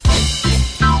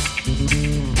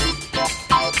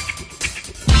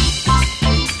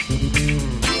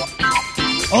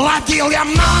Водил я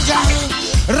много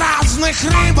разных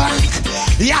рыбок.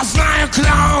 Я знаю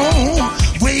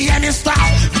клевые места,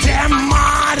 где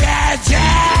море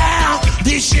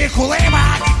дичьих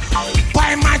улыбок.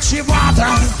 Поймать чего-то,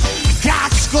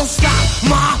 как с куста,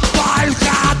 но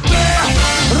только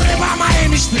ты, рыба моей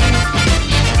мечты.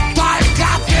 Только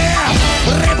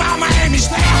ты, рыба моей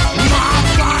мечты. Но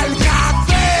только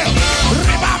ты,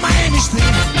 рыба моей мечты.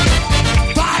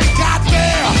 Только ты,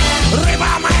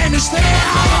 рыба моей мечты.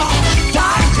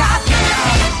 Только ты.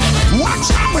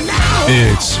 Watch out now.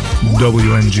 It's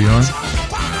WNGR.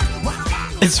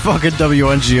 It's fucking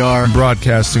WNGR.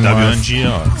 Broadcasting WNGR.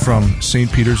 live from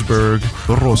St. Petersburg,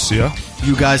 Russia.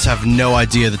 You guys have no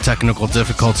idea the technical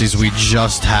difficulties we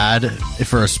just had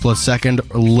for a split second,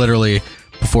 literally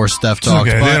before Steph talked.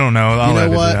 Okay, but they don't know. I'll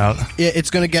edit it out. It's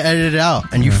going to get edited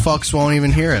out, and you fucks won't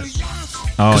even hear it.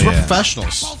 Oh, Because yeah. we're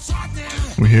professionals.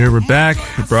 We're here. We're back.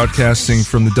 We're broadcasting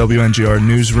from the WNGR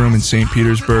newsroom in St.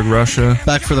 Petersburg, Russia.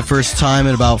 Back for the first time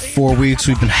in about 4 weeks.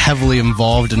 We've been heavily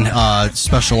involved in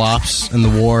special ops in the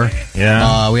war.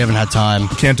 Yeah. We haven't had time.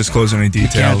 Can't disclose any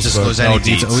details. Can't disclose but- any no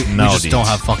details. deets. We No just deets. don't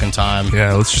have fucking time.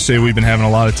 Yeah, let's just say we've been having a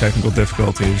lot of technical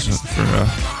difficulties for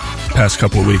past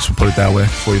couple of weeks. We'll put it that way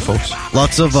for you folks.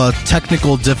 Lots of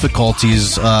technical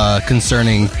difficulties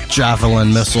concerning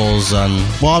javelin missiles, and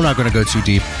well, I'm not going to go too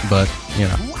deep, but you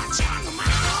know,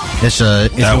 it's That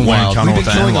been one wild. encounter We've been with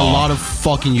the killing a in-law. lot of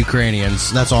fucking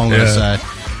Ukrainians. That's all I'm going to Yeah. say.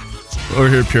 We're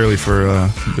here purely for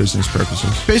business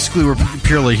purposes. Basically, we're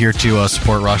purely here to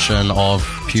support Russia and all of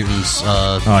Putin's.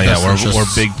 Oh yeah, best we're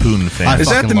interests. big Putin fans. Is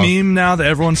that fucking the love- meme now that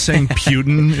everyone's saying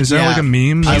Putin? Is that Yeah. like a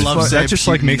meme? I That's love fu- saying that just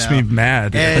like Putin makes now. me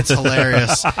mad. It's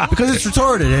hilarious because it's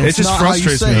retarded. And It it's just not how you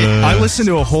frustrates say me. it. I listened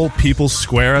to a whole People's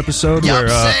Square episode Yup, where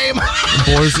same.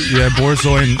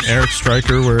 Borzoi and Eric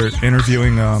Stryker were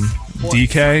interviewing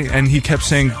DK, and he kept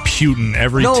saying Putin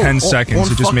every 10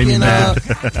 seconds. It just made me mad.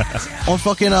 On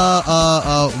fucking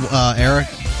Eric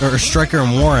or Stryker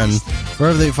and Warren,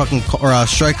 wherever they fucking or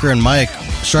Stryker and Mike,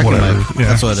 Stryker and Whatever, Mike. yeah.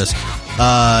 That's what it is.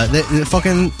 They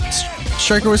fucking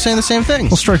Stryker was saying the same thing.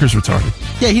 Well, Stryker's retarded.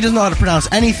 Yeah, he doesn't know how to pronounce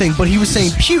anything, but he was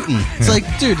saying Putin. It's like,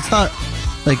 dude, it's not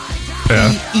like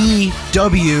Yeah.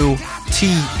 EEWT.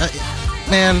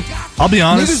 Man, I'll be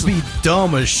honest. niggas be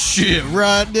dumb as shit,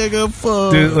 right, nigga?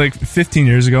 Fuck. Dude, like 15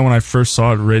 years ago when I first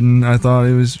saw it written, I thought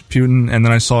it was Putin, and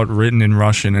then I saw it written in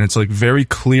Russian, and it's like very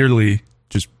clearly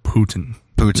just Putin.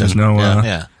 Putin. There's no.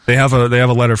 Yeah. They have a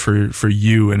letter for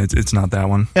you, and it's not that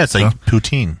one. Yeah, it's like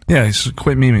Poutine. Yeah, just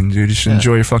quit memeing, dude. You should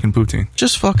enjoy your fucking poutine.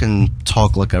 Just fucking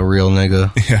talk like a real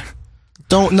nigga. Yeah.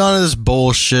 Don't none of this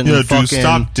bullshit. Yeah, and fucking, dude,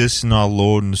 stop dissing our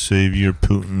Lord and Savior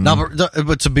Putin. No,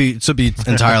 but to be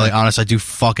entirely honest, I do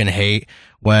fucking hate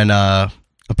when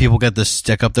people get this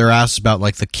stick up their ass about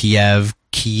like the Kiev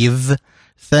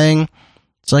thing.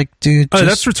 It's like, dude, Oh,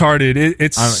 just, that's retarded.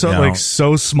 It's so you like know.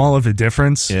 so small of a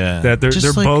difference that they're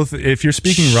Just like, both. If you're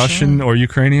speaking Russian or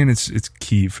Ukrainian, it's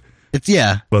Kiev. it's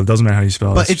yeah, Well, it doesn't matter how you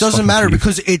spell it. but it's it just doesn't fucking matter Kyiv.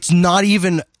 because it's not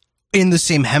even in the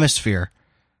same hemisphere.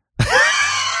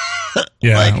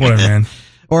 yeah, like- whatever, man.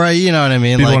 Or you know what I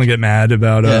mean? People like, want to get mad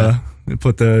about Yeah.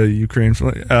 put the Ukraine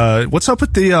flag. What's up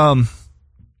with the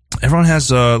everyone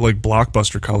has like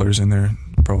Blockbuster colors in their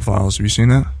profiles. Have you seen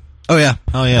that? oh yeah,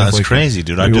 Oh yeah, that's like- crazy,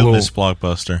 dude. I like a do little- miss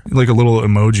Blockbuster. Like a little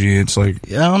emoji. It's like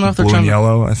yeah. I don't know if they're blue trying and to.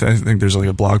 yellow. I think there's like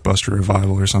a Blockbuster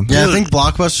revival or something. Yeah, I think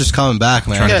Blockbuster's coming back,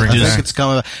 man. Trying to bring I it think back. it's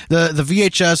coming back. The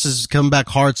VHS is coming back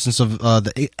hard since of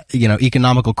the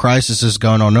economical crisis is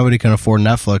going on. Nobody can afford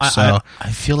Netflix, so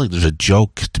I feel like there's a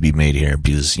joke to be made here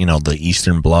because the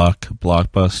Eastern Bloc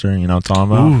Blockbuster. You know what I'm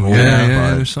talking about? Ooh, yeah,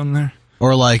 but- there's something there.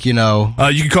 or like You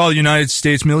can call the United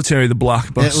States military the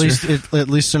Blockbuster. at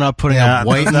least they're not putting Yeah, up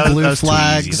white and that blue was too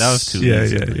flags. easy. That was too Yeah,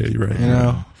 easy. yeah, you're right. You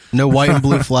know, no white and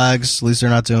blue flags. At least they're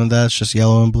not doing that. It's just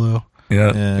yellow and blue.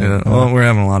 Yeah, Yeah. yeah. Well, we're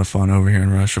having a lot of fun over here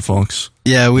in Russia, folks.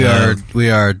 Yeah, we Yeah.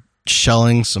 are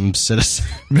shelling some citizens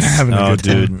We're having a Oh, good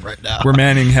time. dude. right now. We're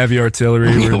manning heavy artillery.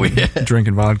 We're We-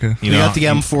 drinking vodka. We got the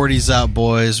M40s out,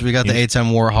 boys. We got the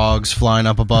A-10 Warhogs flying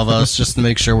up above us just to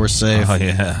make sure we're safe. Oh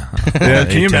yeah. Yeah,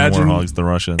 can you A-10 imagine- Warhogs, the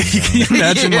Russians? Can you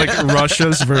imagine like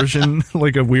Russia's version,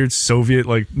 like a weird Soviet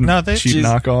No, they- cheap geez.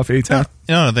 knockoff A-10?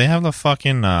 They have the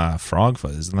fucking frog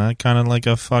foot. Isn't that kind of like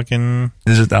a fucking?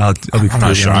 Is it? I'll be I'm not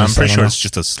completely sure. I'm honest, I pretty don't sure know. it's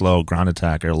just a slow ground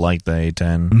attacker like the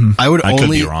A-10. Mm-hmm. I would I could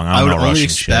only, be wrong. I would know only Russian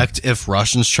expect if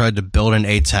Russians tried to build an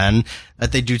A-10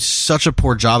 that they do such a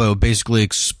poor job it would basically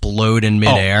explode in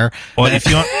midair. Well, if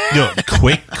you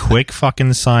want, quick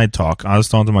fucking side talk. I was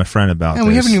talking to my friend about And this.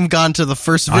 we haven't even gotten to the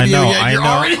first I video know, yet. I You're know,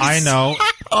 already- I know.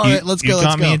 All right, let's go. You let's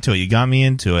got go. me into it. You got me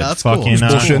into it. That's cool. fucking, It's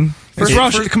bullshit. It's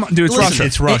Russia. Come on, dude. It's Russia.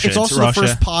 It's Russia. It's also Russia. the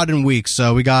first pod in weeks,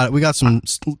 so we got some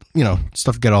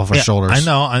stuff to get off our shoulders. I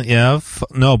know.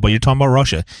 No, but you're talking about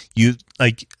Russia.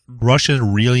 Russia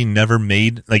really never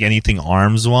made like anything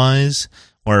arms wise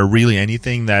or really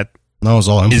anything that no, it was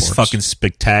all imports. Is fucking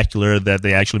spectacular that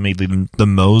they actually made the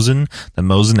Mosin. The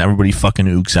Mosin everybody fucking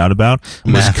ooks out about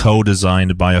was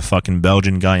co-designed by a fucking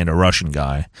Belgian guy and a Russian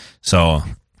guy. So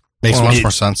makes much more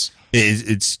sense.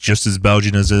 It's just as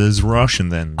Belgian as it is Russian.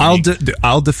 Then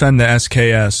I'll defend the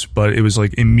SKS, but it was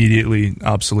like immediately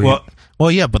obsolete. Well,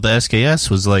 yeah, but the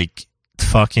SKS was like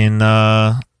fucking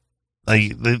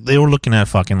like they were looking at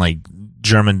fucking like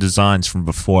German designs from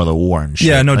before the war and shit.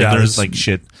 Yeah, no doubt. There's like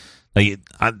shit. Like,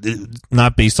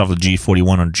 not based off the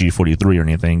G41 or G43 or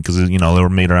anything, because, they were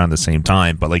made around the same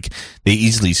time, but, like, they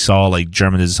easily saw, like,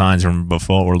 German designs from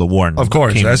before the war. Of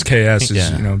course, SKS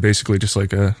is, basically just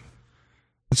like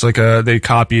they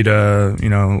copied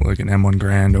like an M1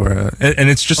 Grand and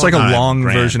it's just like a long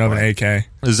version of an AK. It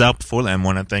was out before the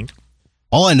M1, I think.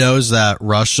 All I know is that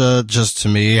Russia, just to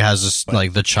me, has this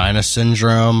like the China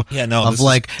syndrome of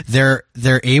like they're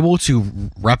able to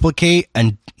replicate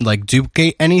and like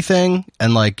duplicate anything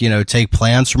and like take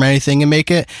plans from anything and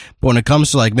make it. But when it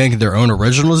comes to like making their own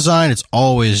original design, it's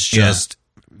always just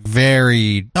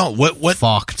very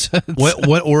fucked.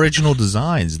 what original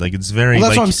designs? Like it's very. Well,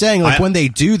 that's like, what I'm saying. Like when they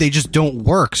do, they just don't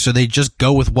work. So they just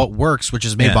go with what works, which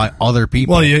is made by other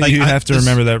people. Well, you have to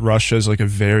remember that Russia is like a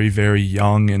very, very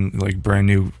young and like brand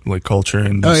new like culture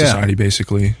and society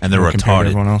basically, and they're retarded.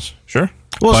 Everyone else, sure.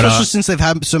 Well, especially since they've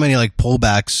had so many like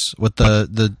pullbacks with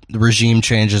the regime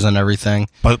changes and everything.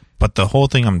 But the whole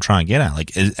thing I'm trying to get at,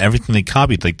 like, is everything they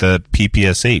copied, like the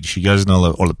PPSH, you guys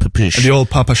know, or the Papish. The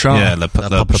old Papasha. Yeah, the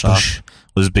Papish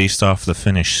was based off the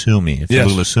Finnish Sumi,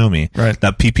 Sumi. Right.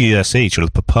 That PPSH, or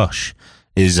the Papush,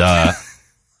 is a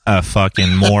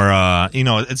fucking more,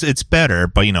 it's better,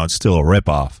 but, it's still a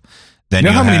ripoff. Then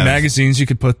how many magazines you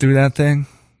could put through that thing?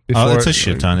 It's a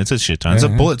shit ton. It's a shit ton. It's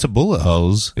a bullet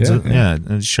hose.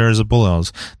 It sure is a bullet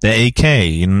hose. The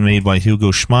AK, made by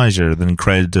Hugo Schmeiser, then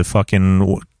credited to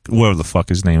fucking whatever the fuck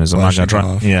his name is. I'm not gonna try.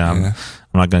 I'm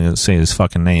not gonna say his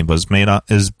fucking name, but it's made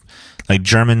up is like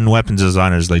German weapons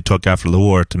designers they took after the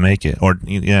war to make it. Or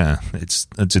it's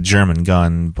a German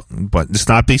gun, but it's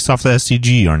not based off the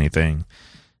STG or anything.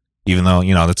 Even though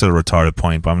that's a retarded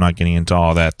point, but I'm not getting into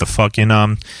all that. The fucking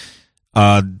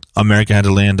America had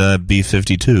to land a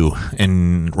B-52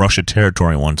 in Russia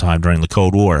territory one time during the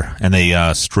Cold War, and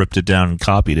they stripped it down and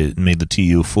copied it and made the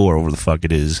Tu-4, whatever the fuck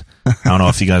it is. I don't know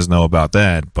if you guys know about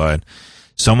that, but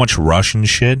so much Russian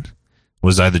shit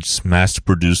was either just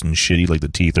mass-produced and shitty, like the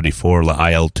T-34 or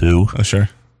the IL-2. Oh, sure.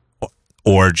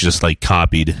 Or just, like,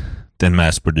 copied, then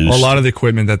mass-produced. Well, a lot of the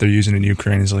equipment that they're using in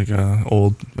Ukraine is, like,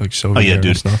 old, like, Soviet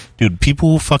era stuff. Dude,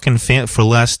 people fucking for the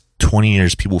last 20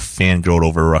 years, people fangirled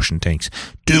over Russian tanks.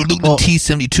 Dude, look at the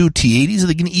T-72, T-80s.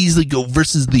 They can easily go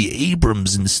versus the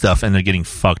Abrams and stuff, and they're getting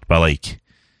fucked by, like,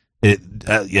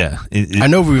 I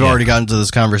know we've already gotten to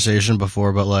this conversation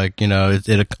before, but, like,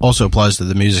 it also applies to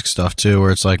the music stuff, too,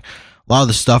 where it's, like, a lot of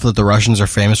the stuff that the Russians are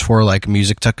famous for, like,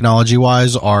 music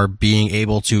technology-wise, are being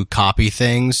able to copy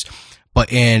things,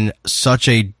 but in such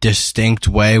a distinct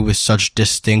way with such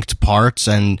distinct parts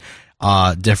and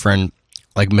different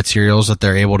like materials that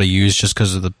they're able to use just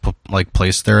because of the like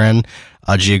place they're in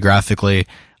geographically.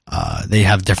 They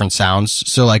have different sounds.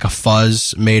 So like a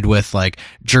fuzz made with like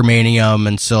germanium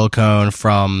and silicone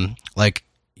from like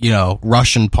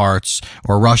Russian parts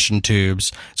or Russian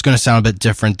tubes, it's going to sound a bit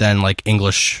different than like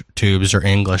English tubes or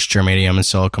English germanium and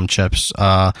silicone chips.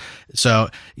 So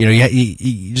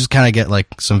you just kind of get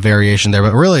like some variation there,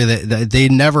 but really they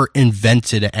never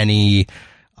invented any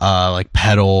like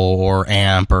pedal or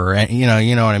amp or you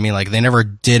know what I mean. Like they never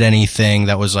did anything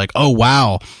that was like, oh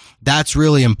wow, that's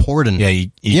really important. Yeah,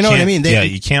 you know what I mean.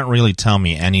 You can't really tell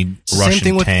me any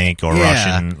Russian tank or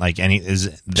Russian like any is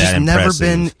that just impressive. Never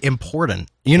been important.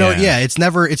 It's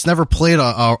never played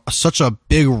such a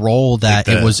big role that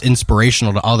it was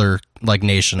inspirational to other like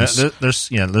nations. There's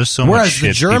so Whereas much shit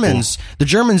the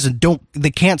Germans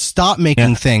they can't stop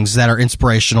making things that are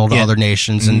inspirational to other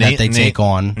nations and that they take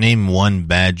on. Name one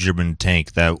bad German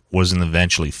tank that wasn't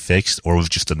eventually fixed or was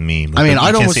just a meme. I mean,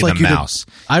 I'd almost like you mouse.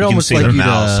 I'd almost like the you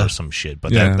mouse to or some shit,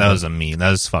 but that was a meme. That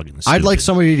was fucking stupid. I'd like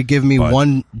somebody to give me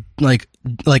one like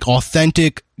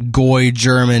authentic Goy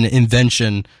German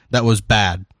invention that was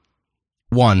bad.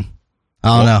 One.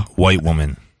 I don't know. White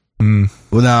woman.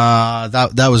 Well, nah,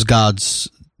 that was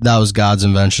God's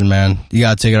invention, man. You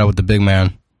gotta take it out with the big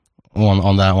man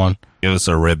on that one. Give us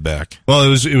a rib back. Well,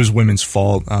 it was women's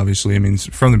fault, obviously. I mean,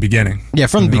 from the beginning. Yeah,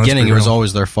 from the beginning, it was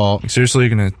always their fault. Seriously,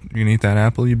 you're gonna eat that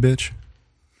apple, you bitch?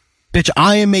 bitch,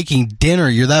 I am making dinner.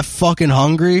 You're that fucking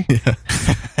hungry? Yeah.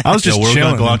 I was just we're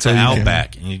chilling. Gonna go out to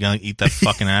Outback and you're gonna eat that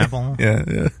fucking apple.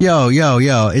 Yeah.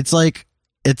 Yo. It's like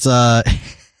it's like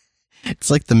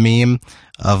the meme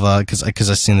of because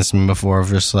I've seen this meme before of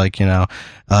just like, you know,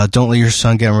 don't let your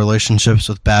son get in relationships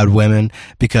with bad women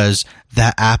because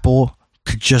that apple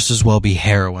could just as well be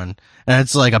heroin. And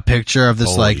it's like a picture of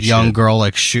this like young girl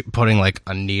like putting like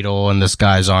a needle in this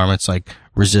guy's arm. It's like,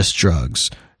 resist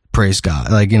drugs, praise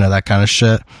God, like, you know, that kind of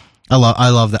shit. I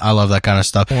love that kind of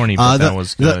stuff. Horny, but that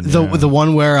was good. The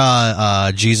one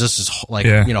where Jesus is like,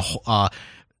 you know,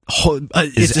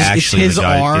 it's his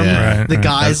arm. Yeah. Right, the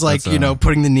guy's that's, like, you know,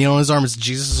 putting the needle in his arm. It's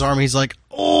Jesus' arm. He's like,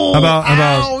 oh,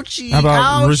 ouchie,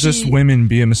 ouchie. Resist women,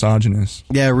 be a misogynist.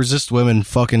 Yeah, resist women.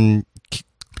 Fucking.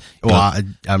 Well,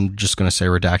 I'm just gonna say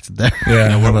redacted there.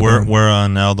 Yeah, we're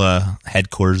now the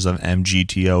headquarters of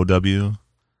MGTOW.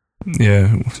 Yeah,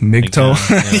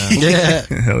 MGTOW.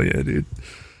 Yeah. Hell yeah, dude.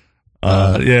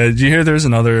 Yeah, did you hear there's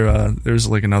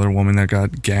like another woman that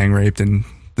got gang raped in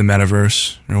the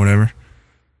metaverse or whatever?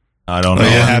 I don't know.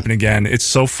 It happened again. It's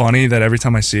so funny that every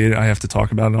time I see it, I have to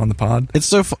talk about it on the pod. It's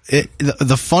so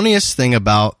the funniest thing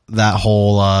about that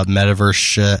whole metaverse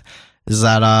shit is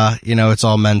that you know, it's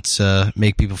all meant to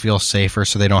make people feel safer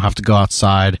so they don't have to go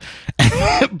outside.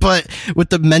 But with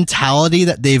the mentality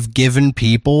that they've given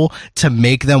people to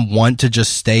make them want to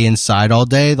just stay inside all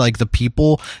day, like the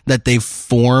people that they've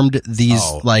formed these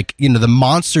like, you know, the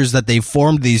monsters that they've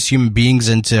formed these human beings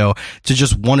into to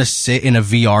just want to sit in a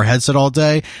VR headset all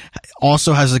day,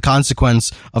 also has the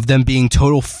consequence of them being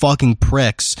total fucking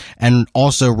pricks and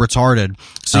also retarded.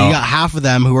 So you got half of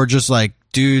them who are just like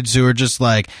dudes who are just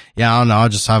like, yeah, I don't know, I'll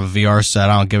just have a VR set,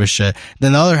 I don't give a shit.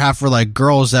 Then the other half are like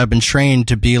girls that have been trained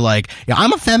to be like, yeah,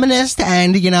 I'm a feminist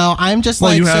and, you know, I'm just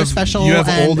like so special. You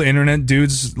have old internet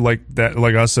dudes like that,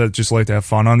 like us, that just like to have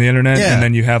fun on the internet. Yeah. And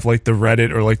then you have like the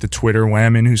Reddit or like the Twitter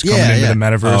whammon who's coming into the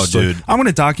metaverse. Oh, dude. Like, I'm going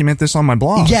to document this on my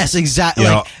blog. Yes, exactly.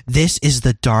 Like, this is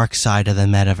the dark side of the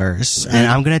metaverse and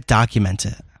I'm going to document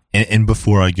it. And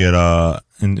before I get,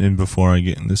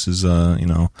 this is, you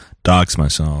know, dox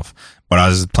myself. But I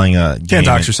was playing a game. Can't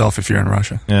dox yourself if you're in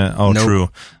Russia. Yeah. Oh, nope. True.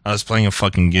 I was playing a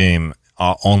fucking game,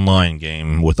 online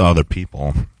game with other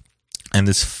people. And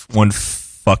this one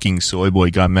fucking soy boy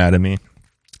got mad at me.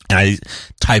 And I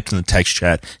typed in the text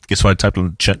chat. Guess what I typed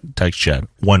in the text chat?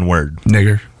 One word.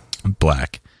 Nigger.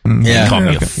 Black. Yeah. He called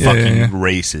me a fucking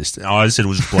racist. All I said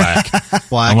was black.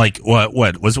 I'm like, what?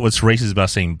 What's racist about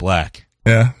saying black?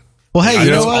 Yeah. Well, hey,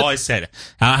 you know what? All I said.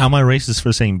 How am I racist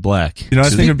for saying black? You know, I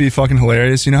think it'd be fucking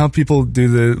hilarious. You know how people do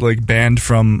the like banned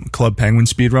from Club Penguin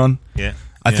speedrun? Yeah.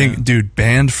 I think, dude,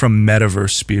 banned from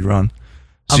Metaverse speedrun.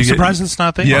 So I'm surprised it's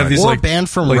not there. Yeah, these or like banned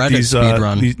from Reddit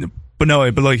speedrun.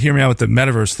 But like, hear me out with the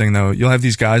Metaverse thing though. You'll have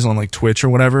these guys on like Twitch or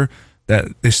whatever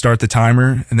that they start the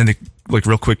timer and then they like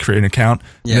real quick create an account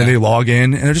and then they log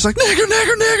in and they're just like nigger.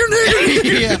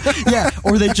 yeah.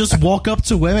 Or they just walk up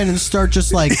to women and start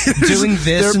just like doing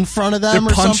this in front of them.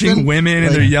 They're punching something. women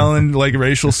and they're yelling like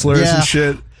racial slurs and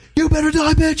shit. You better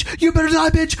die, bitch! You better die,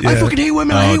 bitch! I fucking hate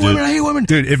women! I hate women!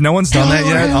 Dude, if no one's done that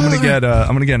yet, I'm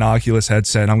gonna get an Oculus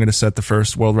headset. I'm gonna set the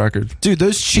first world record. Dude,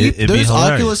 those cheap, those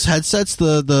Oculus headsets,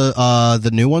 the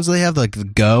new ones they have, like the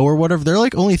Go or whatever, they're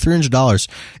like only $300.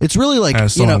 It's really like,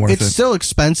 you know, it's still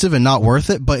expensive and not worth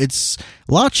it, but it's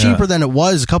a lot cheaper than it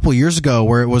was a couple years ago,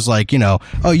 where it was like, you know,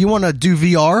 oh, you want to do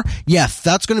VR? Yeah,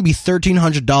 that's gonna be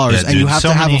 $1,300, and you have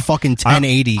to have a fucking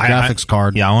 1080 graphics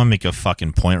card. Yeah, I want to make a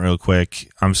fucking point real quick.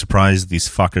 I'm surprised these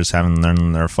fuckers haven't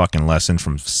learned their fucking lesson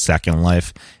from Second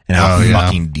Life and how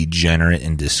fucking degenerate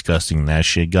and disgusting that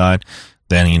shit got.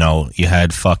 Then, you know, you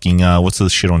had fucking, what's the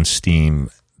shit on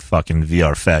Steam? Fucking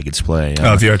VR faggots play.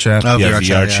 VR chat.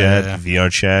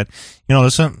 VR chat. You know,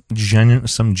 there's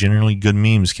some generally good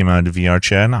memes came out of VR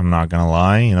chat. I'm not gonna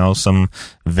lie. You know, some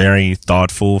very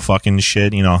thoughtful fucking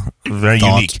shit. You know, very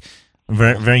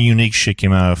unique shit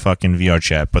came out of fucking VR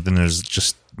chat. But then there's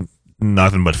just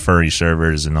nothing but furry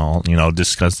servers and all, you know,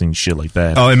 disgusting shit like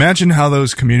that. Oh, imagine how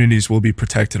those communities will be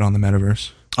protected on the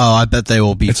metaverse. Oh, I bet they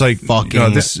will be. It's like fucking. You know,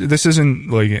 this isn't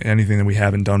like anything that we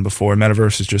haven't done before.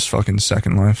 Metaverse is just fucking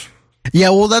Second Life. Yeah,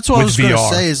 well, that's what I was going to VR.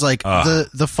 say is like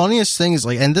the funniest thing is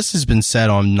like, and this has been said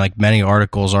on like many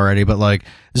articles already, but like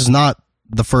this is not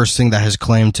the first thing that has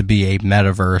claimed to be a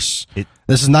metaverse.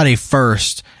 This is not a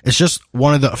first. It's just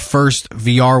one of the first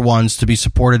VR ones to be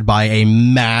supported by a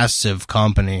massive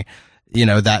company.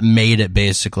 that made it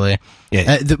basically.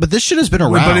 Yeah. But this shit has been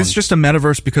around. But it's just a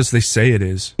metaverse because they say it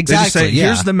is. Exactly. They just say,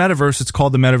 here's the metaverse. It's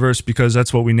called the metaverse because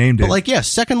that's what we named it. But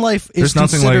Second Life is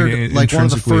considered one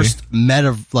of the first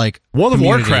World of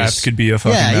Warcraft could be a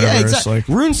fucking metaverse. Yeah, exactly.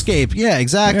 RuneScape. Yeah,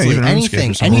 exactly. Yeah,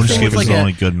 anything RuneScape with is the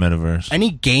only good metaverse.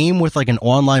 Any game with an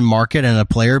online market and a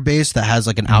player base that has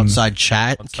an outside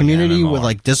chat community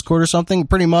with Discord or something,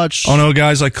 pretty much. Oh no,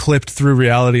 guys! I clipped through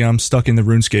reality. I'm stuck in the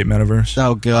RuneScape metaverse.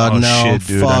 Oh god, no! Shit,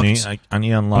 dude! I need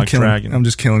to unlock Dragon. I'm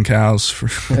just killing cows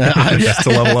just to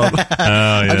level up.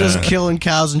 I'm just killing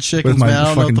cows and chickens, man. I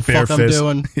don't know what the fuck I'm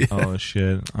doing. Oh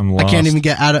shit, I'm lost. I can't even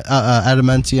get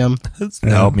adamantium.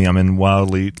 Help me! I'm in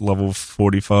wildly level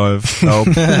 45. Help!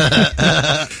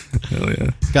 Hell yeah,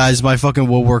 guys! My fucking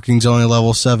woodworking's only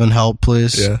level 7. Help,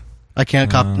 please. Yeah, I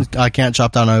can't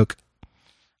chop down oak.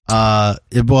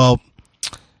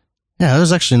 Yeah,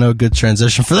 there's actually no good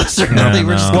transition for this.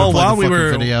 While we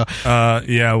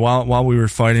were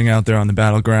fighting out there on the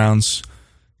battlegrounds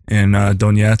in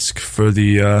Donetsk for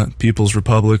the People's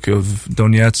Republic of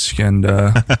Donetsk and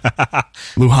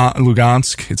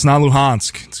Lugansk. It's not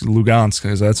Luhansk, it's Lugansk,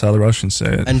 because that's how the Russians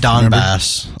say it. And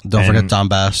Donbass. Don't forget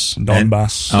Donbass.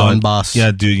 Donbass.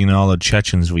 Yeah, dude, all the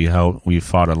Chechens we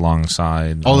fought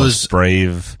alongside. All those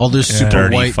super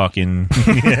dirty white, fucking...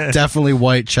 definitely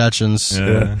white Chechens.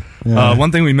 Yeah.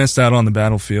 One thing we missed out on the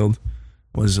battlefield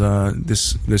was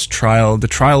this trial, the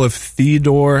trial of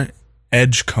Theodore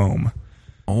Edgecombe.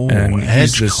 Oh, and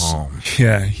Edgecombe.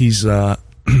 He's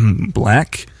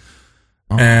black,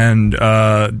 and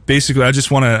basically, I just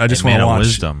want to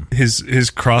watch his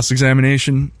cross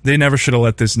examination. They never should have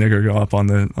let this nigger go up on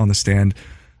the stand.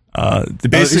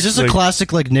 Is this a classic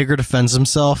nigger defends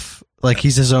himself,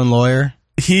 he's his own lawyer?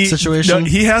 Situation. No,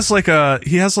 he has like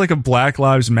a Black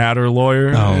Lives Matter lawyer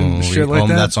and shit like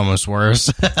that. That's almost worse.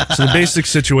 So the basic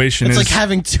situation is like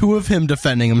having two of him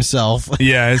defending himself.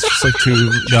 Yeah, it's just like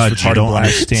two judge. You don't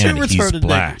understand. He's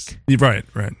black.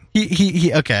 Right.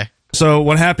 He okay. So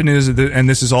what happened is, and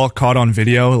this is all caught on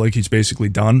video. He's basically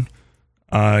done.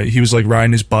 He was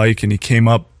riding his bike and he came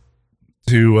up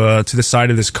to the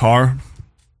side of this car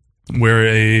where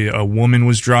a woman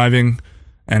was driving.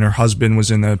 And her husband was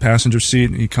in the passenger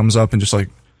seat. He comes up and just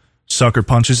sucker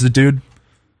punches the dude.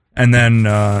 And then,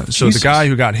 so the guy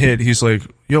who got hit, he's like,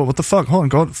 yo, what the fuck? Hold on,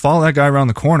 go follow that guy around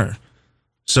the corner.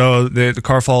 So the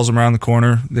car follows him around the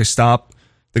corner. They stop.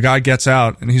 The guy gets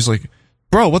out and he's like,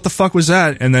 bro, what the fuck was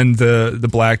that? And then the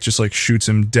black just shoots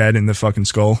him dead in the fucking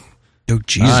skull. Oh,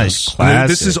 Jesus. Nice.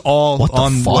 This is all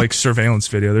on surveillance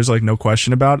video. There's no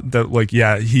question about it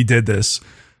that he did this.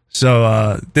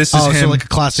 So this is him. So a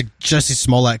classic Jesse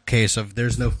Smollett case of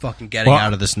there's no fucking getting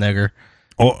out of this nigger.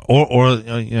 Or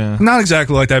yeah. Not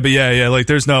exactly like that, but yeah.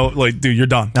 There's no dude, you're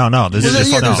done. No. This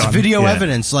is there's video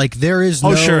evidence. There is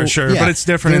no. Oh, sure. Yeah, but it's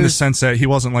different in the sense that he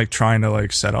wasn't trying to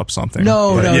set up something.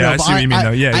 No. I see what you mean.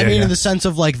 I mean in the sense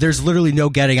of there's literally no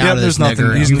getting out of this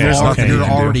nigger. There's nothing you're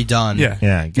already done.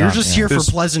 Yeah. You're just here for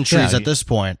pleasantries at this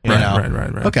point.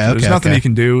 Right. Okay. There's nothing he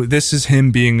can do. This is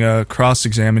him being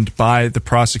cross-examined by the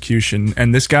prosecution,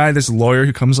 and this lawyer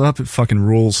who comes up, it fucking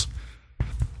rules.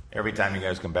 Every time you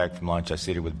guys come back from lunch, I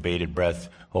sit here with bated breath,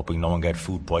 hoping no one got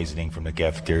food poisoning from the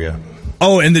cafeteria.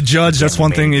 Oh, and the judge, that's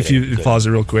one thing, if you pause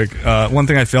it real quick. One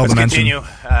thing I failed to mention. Continue.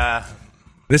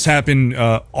 This happened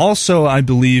also, I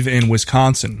believe, in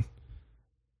Wisconsin.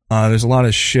 There's a lot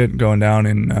of shit going down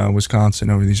in Wisconsin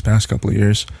over these past couple of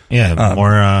years. Yeah,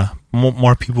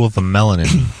 more people with the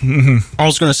melanin. I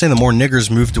was going to say, the more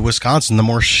niggers move to Wisconsin, the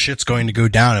more shit's going to go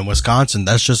down in Wisconsin.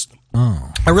 That's just...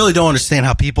 I really don't understand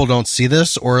how people don't see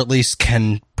this, or at least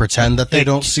can pretend that they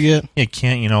don't see it. You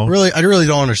can't, Really, I really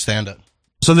don't understand it.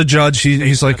 So the judge,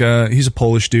 he's he's a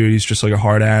Polish dude. He's just a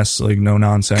hard ass, no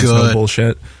nonsense, no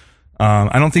bullshit.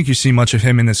 I don't think you see much of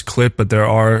him in this clip, but there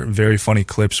are very funny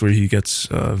clips where he gets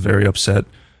very upset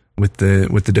with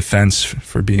the defense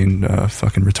for being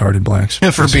fucking retarded blacks.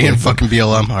 For being fucking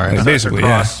BLM, all right. Basically,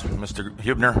 Cross, Mr.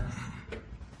 Hubner.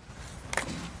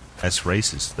 That's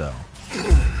racist, though.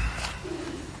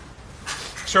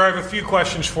 Sir, I have a few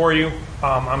questions for you.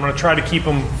 I'm going to try to keep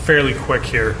them fairly quick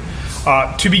here.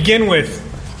 To begin with,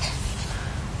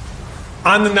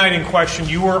 on the night in question,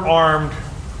 you were armed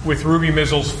with Ruby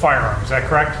Mizzle's firearm. Is that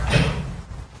correct?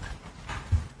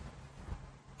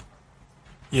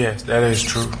 Yes, that is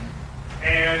true.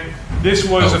 And this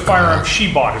was a firearm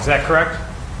she bought. Is that correct?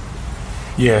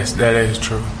 Yes, that is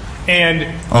true.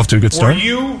 And off to a good start. Were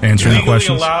you answering legally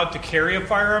questions. allowed to carry a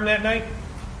firearm that night?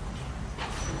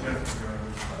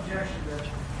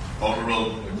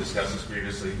 Overruled. We've discussed this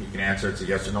previously. You can answer. It's a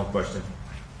yes or no question.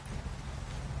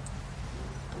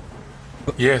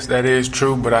 Yes, that is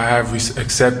true, but I have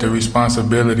accepted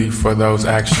responsibility for those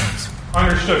actions.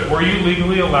 Understood. Were you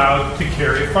legally allowed to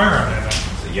carry a firearm that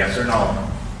night? Yes or no?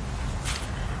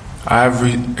 I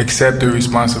have accepted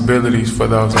responsibilities for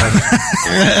those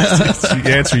actions.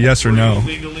 You answer yes or no. Were you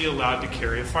legally allowed to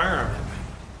carry a firearm that night?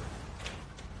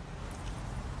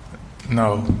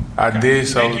 No, I did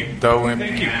so Thank you. though.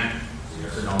 Thank you.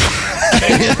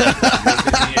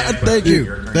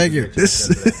 Thank you.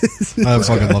 I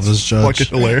fucking love this judge.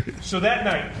 Fucking hilarious. So that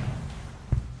night,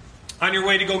 on your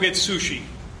way to go get sushi,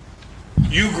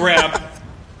 you grab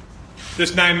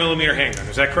this 9mm handgun.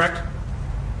 Is that correct?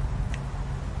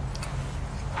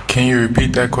 Can you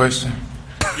repeat that question?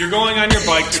 You're going on your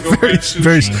bike to go grab sushi.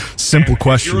 Very simple and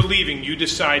question. As you're leaving, you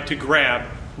decide to grab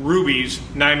Ruby's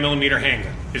 9mm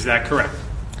handgun. Is that correct?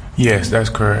 Yes, that's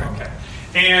correct. Okay.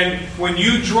 And when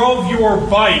you drove your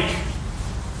bike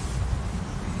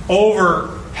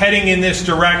over, heading in this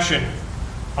direction,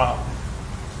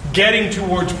 getting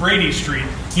towards Brady Street,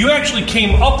 you actually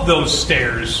came up those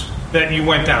stairs that you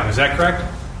went down. Is that correct?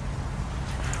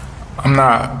 I'm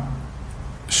not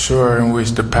sure in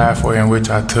which the pathway in which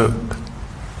I took.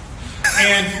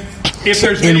 And if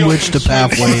there's In video which the from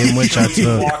pathway in which I you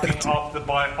took.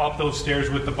 walking up those stairs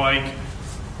with the bike,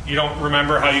 you don't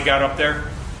remember how you got up there?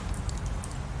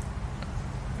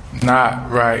 Not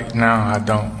right now, I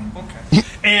don't. Okay.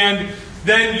 And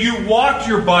then you walked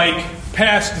your bike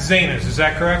past Zana's. Is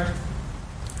that correct?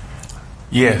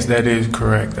 Yes, that is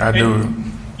correct. I do.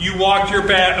 You walked your bike.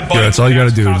 Yeah, that's all you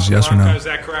gotta past do is yes or no. Casablanca, is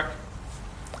that correct?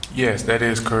 Yes, that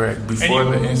is correct. Before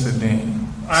And you- the incident.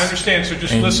 I understand. So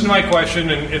just listen to my question,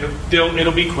 and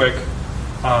it'll be quick.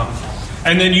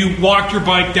 And then you walked your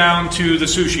bike down to the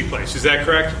sushi place. Is that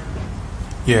correct?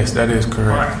 Yes, that is All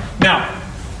correct. right. Now,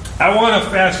 I want to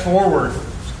fast forward.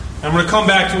 I'm going to come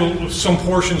back to some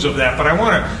portions of that, but I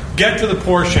want to get to the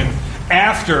portion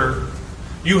after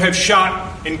you have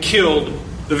shot and killed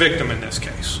the victim in this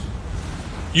case.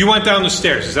 You went down the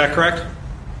stairs. Is that correct?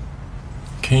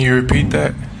 Can you repeat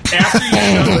that? After you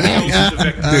shot and killed the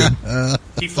victim,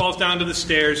 he falls down to the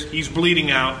stairs. He's bleeding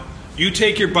out. You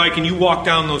take your bike and you walk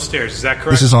down those stairs. Is that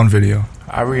correct? This is on video.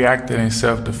 I reacted in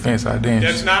self-defense. I didn't.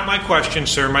 That's not my question,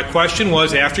 sir. My question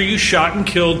was, after you shot and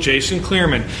killed Jason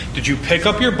Clearman, did you pick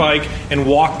up your bike and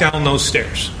walk down those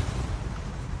stairs?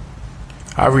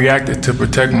 I reacted to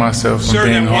protect myself from Sir,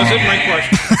 being that wasn't harmed. my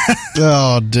question.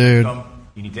 Oh, dude.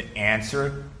 You need to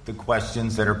answer the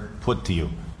questions that are put to you.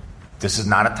 This is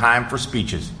not a time for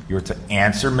speeches. You're to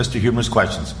answer Mr. Huber's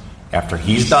questions. After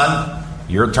he's done,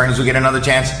 your attorneys will get another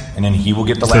chance, and then he will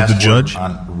get the Is that last the judge? word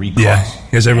on recall. Yeah,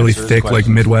 he has that really Answer his thick, like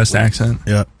questions, Midwest please. accent.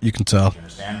 Yeah, you can tell. You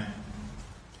understand?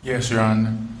 Yes, Your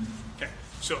Honor. Okay.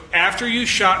 So after you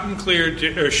shot and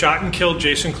killed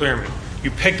Jason Clearman, you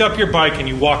picked up your bike and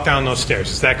you walked down those stairs.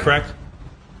 Is that correct?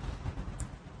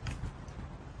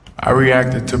 I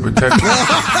reacted to protect myself.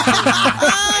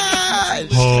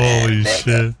 Holy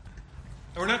shit.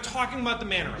 We're not talking about the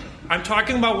manner of it. I'm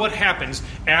talking about what happens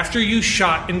after you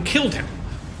shot and killed him.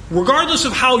 Regardless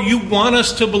of how you want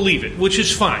us to believe it, which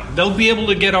is fine. They'll be able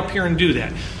to get up here and do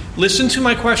that. Listen to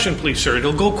my question, please, sir.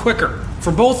 It'll go quicker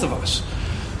for both of us.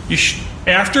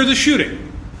 After the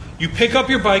shooting, you pick up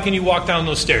your bike and you walk down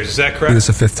those stairs. Is that correct? This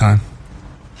is the fifth time.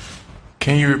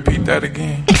 Can you repeat that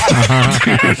again? And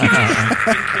kill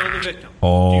the victim.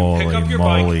 You pick up your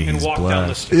bike moly, and he's walk down the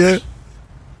black. stairs.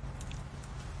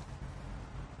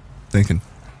 Thinking.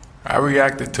 I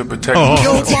reacted to protect Oh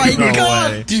myself. my No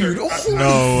god, way. dude. Sir, Holy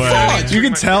No way. fuck. You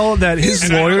can tell that his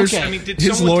And I- lawyers, okay. I mean, did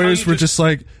his someone tell lawyers you were just- just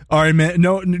like, "All right, man,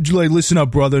 no, like, listen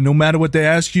up, brother. No matter what they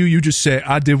ask you, you just say,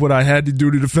 I did what I had to do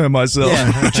to defend myself."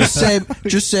 Yeah, just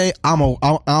say, I'm gonna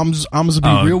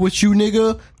be real with you,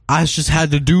 nigga. I just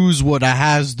had to do's what I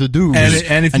has to do,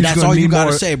 And if that's all you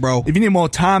gotta say, bro. If you need more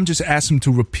time, just ask him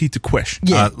to repeat the question.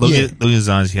 Yeah, Look yeah. at his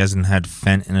eyes. He hasn't had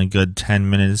Fent in a good 10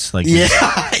 minutes. Like Yeah,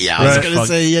 yeah. I was Right. gonna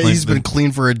say, yeah, Like he's been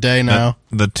clean for a day now.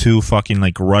 the two fucking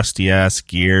like rusty ass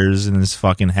gears in his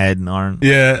fucking head and arm.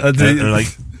 Yeah, They're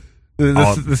like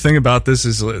the thing about this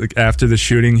is, like, after the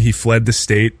shooting, he fled the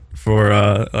state for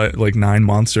like 9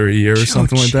 months or a year or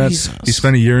something like that. Jesus. He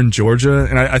spent a year in Georgia,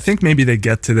 and I think maybe they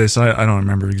get to this. I don't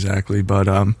remember exactly, but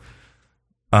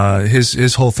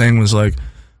his whole thing was like,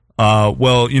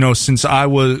 well, you know, since I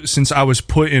was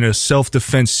put in a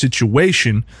self-defense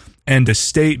situation and the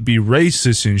state be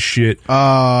racist and shit,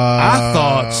 I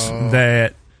thought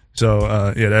that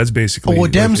So yeah, that's basically. Well,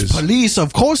 them's his- police.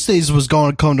 Of course, they was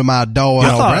going to come to my door and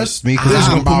thought arrest me because they was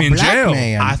I'm gonna put a me in black jail.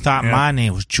 man. I thought my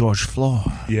name was George Floyd.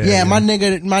 Yeah, my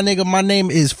name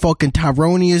is fucking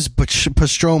Tyronius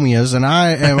Pastromius, and I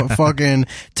am fucking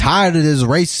tired of this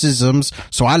racisms,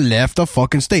 so I left the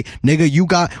fucking state. Nigga, you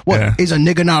got what? Yeah. Is a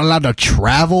nigga not allowed to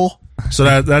travel?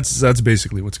 So that's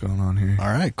basically what's going on here. All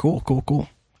right, cool.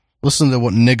 Listen to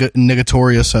what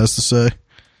Niggatorius has to say.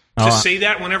 To say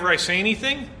that whenever I say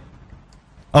anything?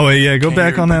 Oh wait, yeah, go Can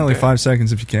back you on that repeat like that? 5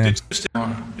 seconds if you can.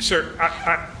 Sir,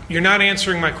 you're not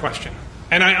answering my question.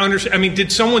 And I understand. I mean,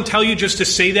 did someone tell you just to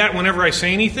say that whenever I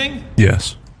say anything?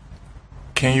 Yes.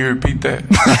 Can you repeat that?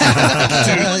 Did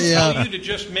someone tell you to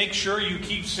just make sure you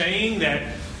keep saying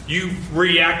that you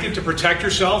reacted to protect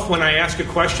yourself when I ask a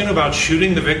question about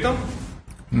shooting the victim?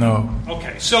 No.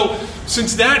 Okay, so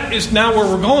since that is now where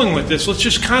we're going with this, let's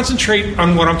just concentrate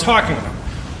on what I'm talking about.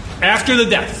 After the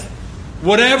death,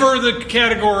 whatever the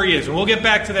category is, and we'll get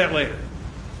back to that later,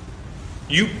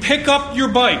 you pick up your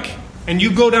bike and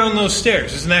you go down those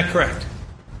stairs. Isn't that correct?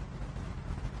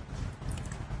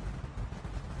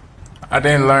 I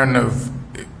didn't learn of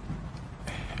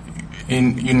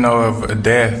a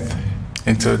death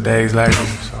until days later.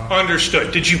 So.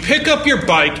 Understood. Did you pick up your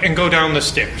bike and go down the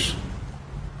stairs?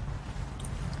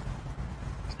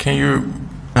 Can you?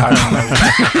 I don't know.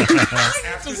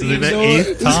 After The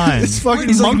 8th time. It's fucking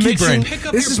He's monkey like brain. Pick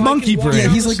up This your is bike monkey and walk brain. Yeah,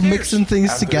 down he's the like stairs. mixing things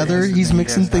After the together. incident, He's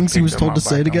mixing yes, I things he was picked up told my to say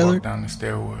bike and together. walked down the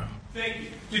stairwell. Thank you.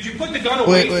 Did you put the gun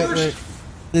away first?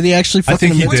 Did he actually I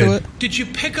think fucking he admit to did. it? Did you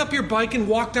pick up your bike and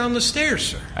walk down the stairs,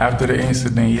 sir? After the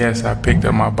incident, yes, I picked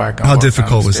up my bike. And How walked down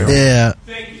difficult the was that? stairwell. Yeah.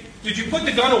 Thank you. Did you put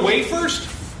the gun away first?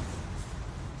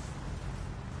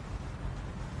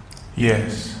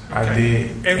 Yes, I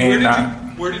did.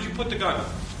 And where did you put the gun?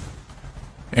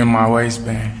 In my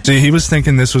waistband. See, he was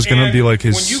thinking this was gonna And be like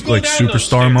when his you go like down those superstar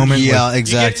stairs- moment. Yeah, like,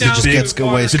 exactly. down Just to gets the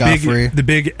away water. scot free. the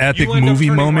big epic You end up movie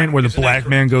turning moment right, where the isn't that black correct?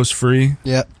 man goes free.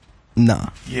 Yep. Nah.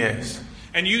 Yes.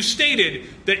 And you stated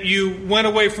that you went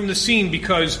away from the scene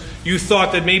because you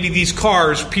thought that maybe these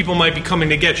cars, people might be coming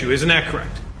to get you. Isn't that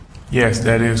correct? Yes,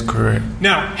 that is correct.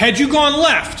 Now, had you gone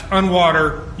left on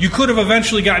water, you could have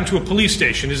eventually gotten to a police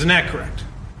station. Isn't that correct?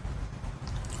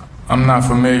 I'm not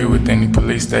familiar with any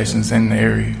police stations in the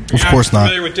area. Of course I'm not.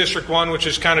 familiar with District 1, which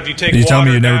is kind of you take You tell me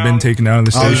water you've never down been taken out of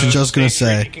the I was station. just gonna State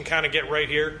Street, say. You can kind of get right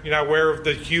here. You're not aware of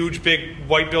the huge, big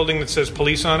white building that says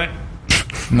police on it?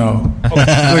 No. We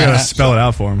gotta spell it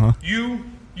out for him, huh?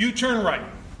 You turn right.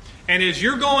 And as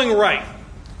you're going right,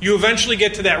 you eventually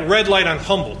get to that red light on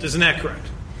Humboldt. Isn't that correct?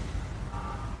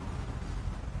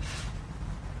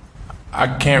 I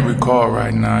can't recall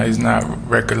right now. It's not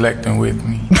recollecting with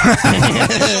me.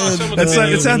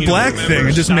 It's that black thing,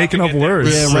 just making up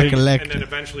words. Yeah, Like, recollect. And then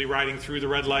eventually riding through the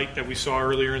red light that we saw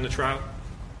earlier in the trial.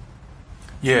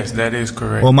 Yes, that is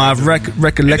correct. well, my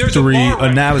recollectory bar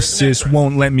right analysis there, isn't that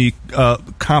won't let me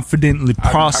confidently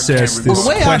process can't this Well, the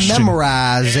way question. I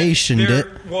memorizationed There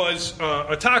it. was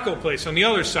a taco place on the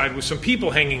other side with some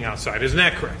people hanging outside. Isn't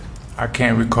that correct? I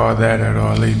can't recall that at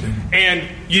all either. And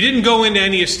you didn't go into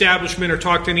any establishment or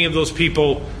talk to any of those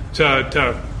people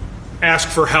to ask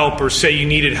for help or say you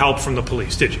needed help from the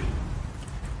police, did you?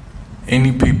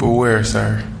 Any people where,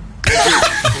 sir?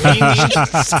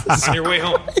 On your way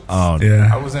home. Oh, I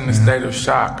Yeah. was in a state of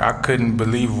shock. I couldn't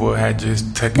believe what had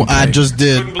just taken Well, place. I just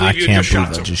did. Couldn't believe I you can't just believe shot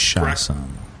I someone, just shot correct?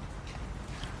 someone.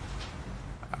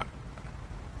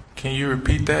 Can you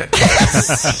repeat that?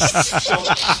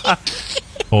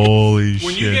 Holy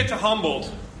When you get to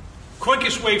Humboldt,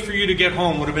 quickest way for you to get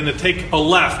home would have been to take a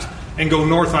left and go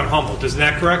north on Humboldt. Isn't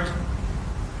that correct?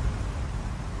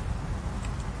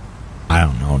 I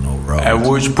don't know no road. At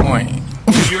which point?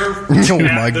 You're Oh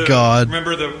at my the- God.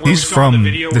 Remember the? where He's we saw from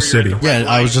the, video the where you're city. at the red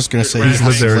Yeah, I was light, just gonna the say, red he's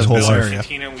lived there his light, whole life.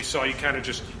 Argentina, and we saw you kind of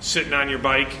just sitting on your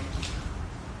bike.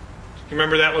 You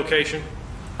remember that location?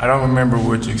 I don't remember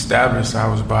which establishment I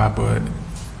was by, but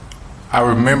I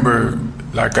remember,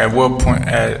 like, at what point,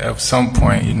 at some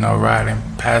point, riding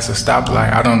past a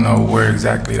stoplight. I don't know where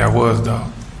exactly that was, though.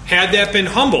 Had that been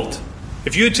Humboldt,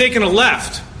 if you had taken a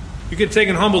left, you could have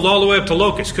taken Humboldt all the way up to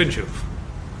Locust, couldn't you?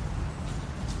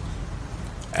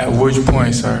 At which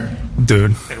point, sir?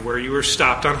 Dude. And where you were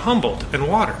stopped on Humboldt and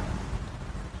water.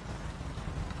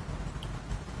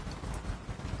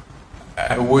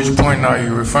 At which point are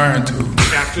you referring to?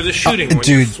 After the shooting, when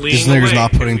Dude, you're fleeing this nigga's away,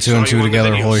 not putting and we two saw and two you on the together.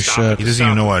 video Holy stop shit. at He the doesn't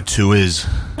even know stoplight. what a 2 is.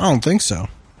 I don't think so.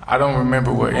 I don't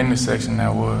remember what intersection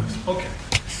that was. Okay.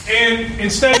 And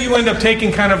instead, you end up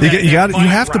taking kind of You, that, you that got you bike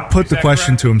have to route. put Is the that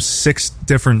question correct? to him 6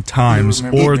 different times,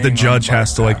 remember or the being on judge the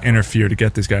has to bike like interfere to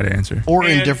get this guy to answer. Or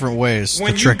in And different ways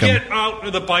when to trick you him. get out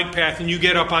of the bike path and you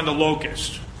get up onto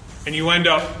Locust, and you end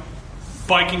up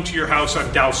biking to your house on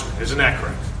Dousman. Isn't that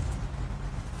correct?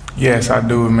 Yes, I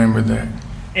do remember that.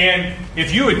 And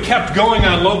if you had kept going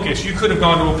on Locust, you could have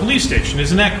gone to a police station.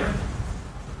 Isn't that correct?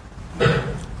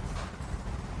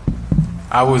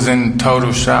 I was in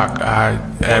total shock at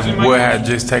what had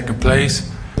just taken place.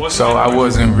 So I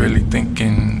wasn't really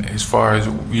thinking as far as,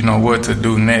 you know, what to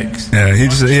do next. Yeah, he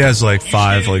has like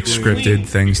 5 like scripted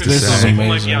things to This is say.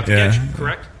 amazing. Yeah.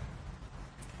 Correct?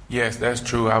 Yes, that's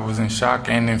true. I was in shock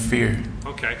and in fear.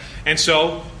 Okay. And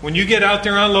so when you get out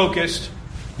there on Locust,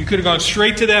 you could have gone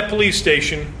straight to that police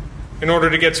station in order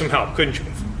to get some help, couldn't you?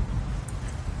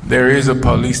 There is a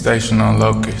police station on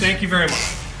Locust. Thank you very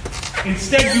much.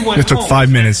 Instead, you went It took home.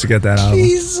 5 minutes to get that out of him.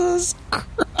 Jesus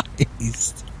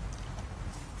Christ.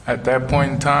 At that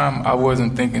point in time, I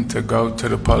wasn't thinking to go to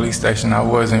the police station. I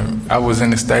was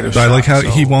in a state of But shock. I like how so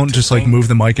he won't just like move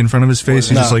the mic in front of his face.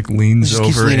 He just like leans He just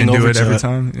keeps over leaning into over it to every it.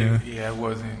 time. Yeah. Yeah, it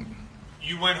wasn't.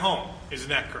 You went home. Isn't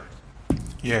that correct?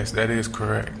 Yes, that is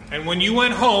correct. And when you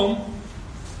went home,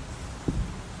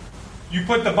 you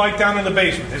put the bike down in the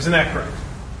basement. Isn't that correct?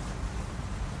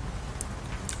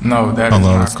 No, that is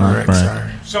not correct,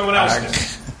 sir. Someone else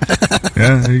did.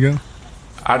 Yeah, there you go.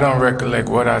 I don't recollect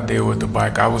what I did with the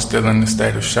bike. I was still in a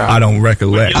state of shock. I don't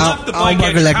recollect. You left the I bike don't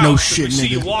at your recollect no house, shit, we see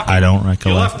you nigga. walking. I don't You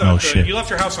recollect left no shit. You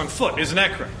left your house on foot. Isn't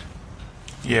that correct?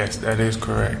 Yes, that is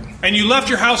correct. And you left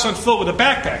your house on foot with a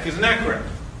backpack. Isn't that correct?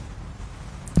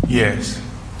 Yes.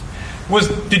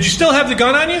 Did you still have the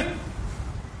gun on you?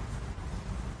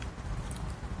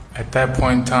 At that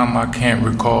point in time, I can't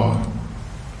recall.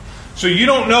 So you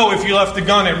don't know if you left the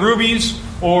gun at Ruby's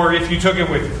or if you took it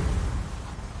with you.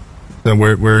 So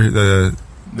where the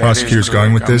prosecutor's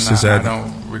going with this is that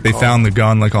they found the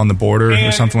gun like on the border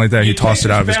or something like that. He tossed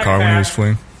it out of his car when he was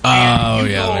fleeing. Oh,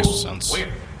 yeah, that makes sense.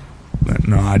 But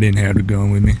no, I didn't have the gun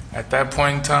with me. At that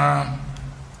point in time,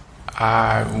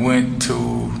 I went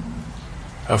to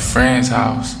a friend's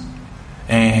house,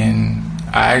 and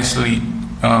I actually,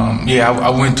 I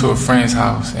went to a friend's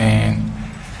house and,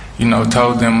 you know,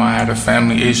 told them I had a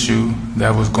family issue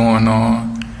that was going on.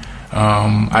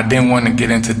 I didn't want to get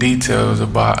into details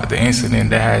about the incident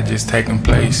that had just taken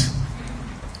place.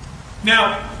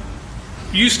 Now,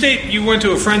 you state you went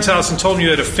to a friend's house and told him you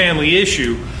had a family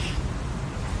issue.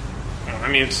 I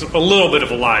mean, it's a little bit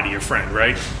of a lie to your friend,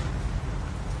 right?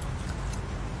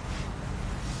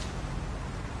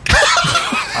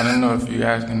 I don't know if you're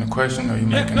asking the question or you're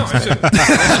making No, a I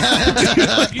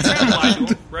said, you kind of lied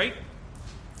to him, right?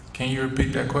 Can you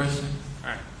repeat that question?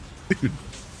 All right.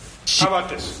 How about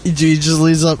this? He just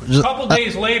leaves up. A couple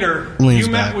days later, leans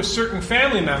you met back. with certain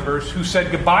family members who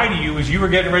said goodbye to you as you were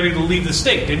getting ready to leave the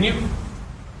state, didn't you?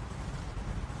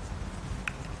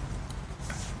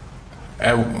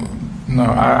 No,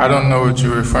 I don't know what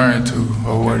you're referring to,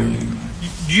 or what are you...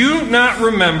 Do you not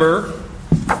remember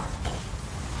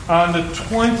on the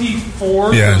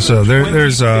 24th? Yeah, or so the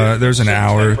there's 25th an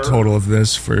hour September? total of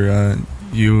this for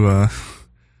you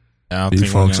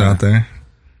folks out there.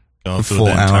 Go A through full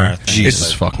the entire hour. thing.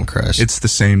 Jesus fucking Christ. It's the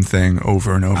same thing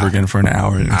over and over again for an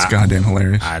hour, and it's goddamn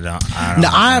hilarious. I don't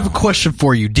Now, I have a question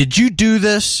for you. Did you do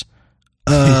this?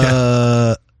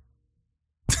 Yeah,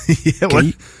 what?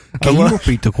 Can you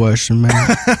repeat the question, man?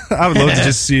 I would love to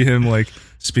just see him like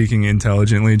speaking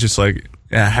intelligently, just like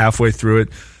halfway through it.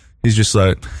 He's just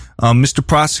like, Mr.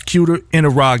 Prosecutor,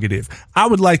 interrogative. I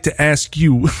would like to ask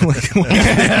you.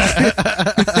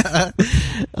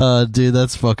 Dude,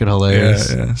 that's fucking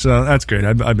hilarious. Yeah. So that's great.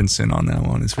 I've been sitting on that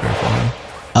one. It's very funny.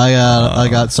 I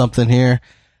got something here.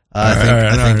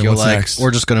 I think you'll what's like. next?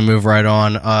 We're just gonna move right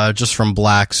on. Just from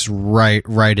blacks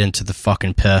right into the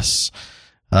fucking piss.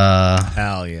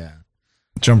 Hell yeah.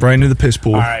 Jump right into the piss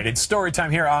pool. All right, it's story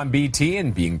time here on BT,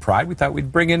 and being Pride, we thought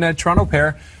we'd bring in a Toronto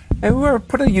pair, and we were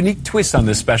put a unique twist on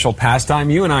this special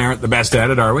pastime. You and I aren't the best at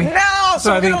it, are we? No,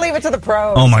 so we're going to leave it to the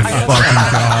pros. Oh my fucking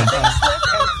god.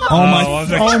 Oh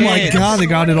my god, they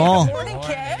got it all.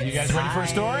 You guys ready for a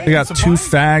story? They got two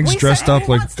fags dressed up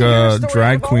like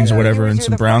drag queens or whatever and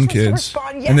some brown kids.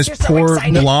 And this poor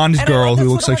blonde girl who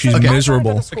looks like she's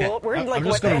miserable. I'm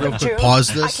just gonna real quick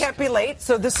pause this. I can't be late,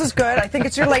 so this is good. I think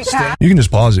it's your late pass. You can just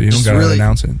pause it. You don't gotta really-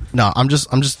 announce it. No, I'm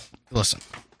just listen.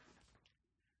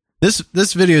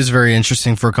 This video is very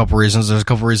interesting for a couple reasons. There's a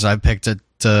couple reasons I picked it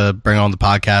to bring on the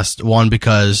podcast. One,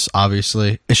 because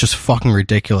obviously it's just fucking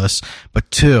ridiculous. But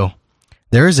two,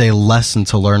 there is a lesson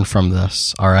to learn from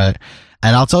this. All right.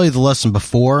 And I'll tell you the lesson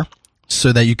before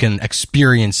so that you can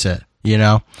experience it, you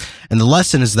know? And the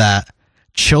lesson is that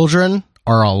children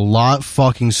are a lot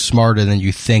fucking smarter than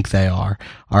you think they are.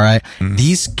 All right.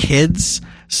 These kids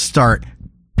start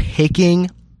picking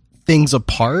things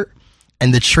apart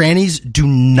and the trannies do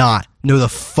not know the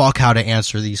fuck how to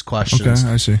answer these questions.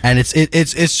 Okay, I see. And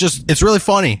it's really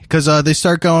funny because they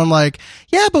start going like,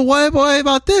 yeah, but why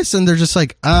about this? And they're just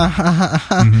like,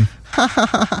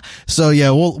 So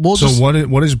yeah, we'll So just.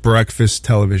 what is breakfast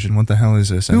television? What the hell is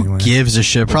this anyway? Who gives a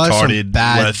shit? Probably Retarded some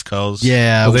bad. West Coast.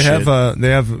 Yeah, Well, they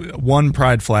have one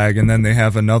pride flag, and then they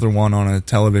have another one on a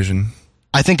television.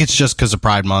 I think it's just because of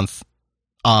Pride Month.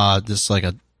 Just like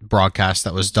a broadcast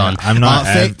that was done. Yeah, I'm not.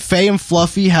 Faye and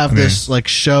Fluffy have this like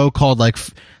show called like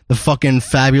the fucking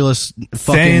fabulous.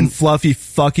 Faye and Fluffy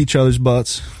fuck each other's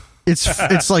butts.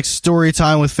 It's like story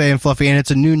time with Faye and Fluffy, and it's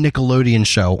a new Nickelodeon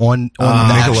show on the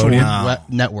actual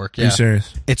network. Yeah. Are you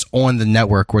serious? It's on the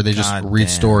network where they just read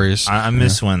stories. I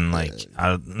miss when like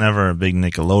I was never a big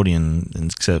Nickelodeon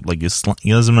except like you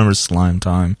guys remember Slime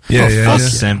Time? Yeah.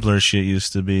 Simpler shit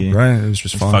used to be. Right, it was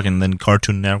just fun. Fucking then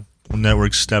Cartoon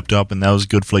Network stepped up, and that was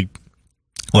good for like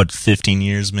what 15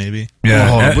 years maybe.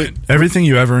 Yeah, everything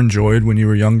you ever enjoyed when you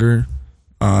were younger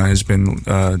has been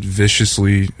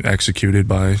viciously executed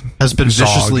by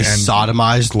viciously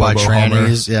sodomized by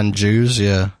trannies and Jews.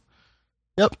 Yeah.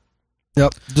 Yep.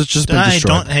 Just been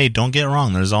destroyed. Don't get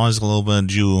wrong. There's always a little bit of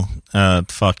Jew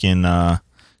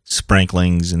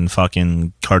sprinklings and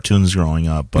fucking cartoons growing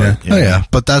up. But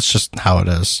but that's just how it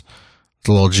is.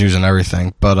 The little Jews and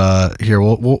everything. But here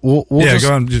we'll go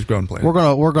on and play.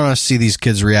 We're gonna see these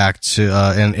kids react to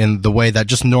in the way that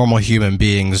just normal human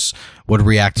beings would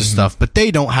react to stuff, but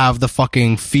they don't have the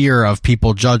fucking fear of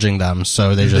people judging them,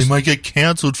 so they might get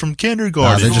canceled from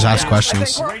kindergarten. They just ask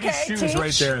questions. Shoes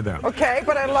right there, though. Okay,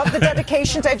 but I love the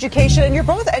dedication to education, and you're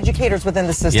both educators within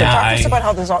the system. Yeah, Talk to us about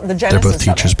how the genesis. They're both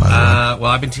teachers, by the way.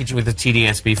 Well, I've been teaching with the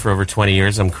TDSB for over 20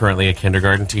 years. I'm currently a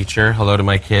kindergarten teacher. Hello to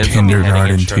my kids.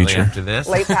 Kindergarten teacher. After this.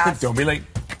 Late pass. Don't be late.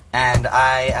 And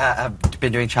I have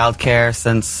been doing childcare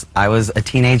since I was a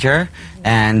teenager,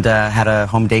 and had a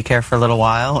home daycare for a little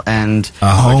while, and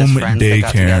home just friends that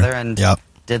got daycare. together and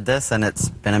did this, and it's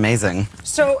been amazing.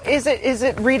 So is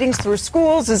it readings through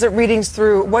schools? Is it readings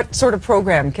through what sort of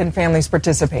program can families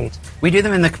participate? We do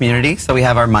them in the community, so we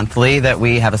have our monthly that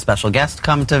we have a special guest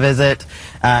come to visit,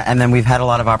 and then we've had a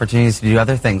lot of opportunities to do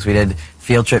other things. We did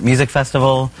Field Trip Music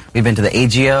Festival. We've been to the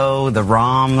AGO, the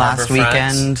ROM last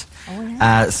weekend.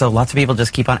 So lots of people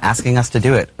just keep on asking us to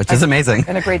do it, which is amazing.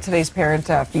 And a great Today's Parent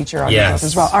feature on this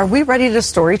as well. Are we ready to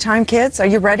story time, kids? Are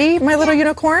you ready, my little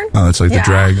unicorn? Oh, it's like the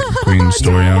drag queen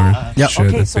story hour. Yeah. Shit,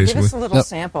 Okay, so basically. give us a little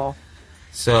sample.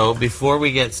 So before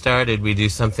we get started, we do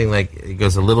something like, it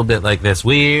goes a little bit like this.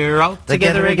 We're all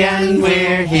together again,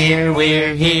 we're here,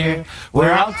 we're here.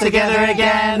 We're all together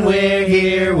again, we're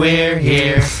here, we're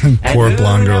here. Poor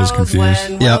blonde girl's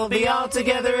confused. We'll be all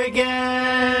together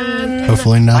again.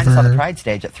 Hopefully I just saw the never. Pride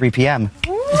stage at 3 p.m.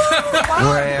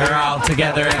 We're all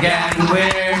together again,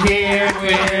 we're here,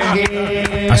 we're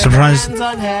here. I'm surprised. Hands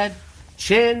on head,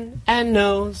 chin and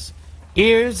nose.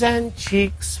 Ears and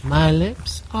cheeks, my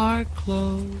lips are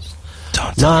closed.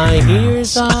 My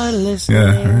ears are listening.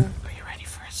 Yeah, right. Are you ready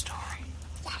for a story?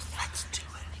 Let's do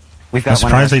it. We've I'm got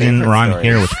one of our surprised they didn't favorite rhyme stories.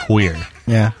 here with queer.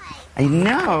 Yeah. I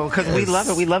know, because we love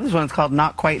it. We love this one. It's called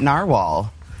Not Quite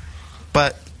Narwhal.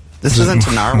 But this isn't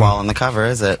a narwhal on the cover,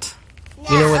 is it?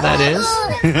 You know what that is?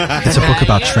 It's a book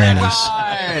about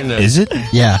trannies. Is it?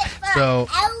 Yeah. So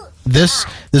this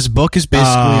book is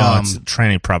basically it's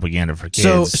tranny propaganda for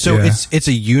kids. So it's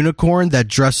a unicorn that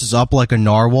dresses up like a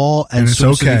narwhal and it's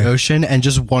swims in okay. the ocean and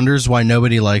just wonders why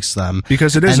nobody likes them.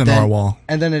 Because it is And a then- narwhal.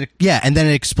 And then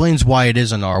it explains why it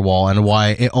is a narwhal and why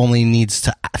it only needs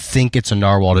to think it's a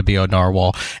narwhal to be a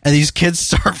narwhal. And these kids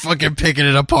start fucking picking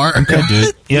it apart. Okay,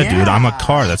 dude. Yeah, dude. I'm a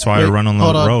car. That's why I run on the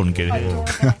hold on. road and get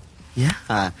hit.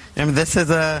 Yeah. Remember, this is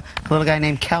a little guy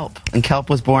named Kelp. And Kelp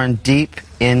was born deep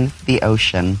in the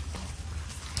ocean.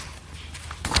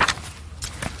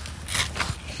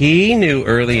 He knew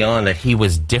early on that he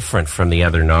was different from the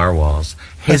other narwhals.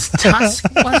 His tusk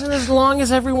wasn't as long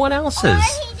as everyone else's.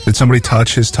 Did somebody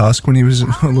touch his tusk when he was a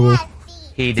little?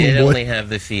 He did boy. only have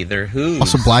the feather hooves.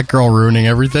 Also, black girl ruining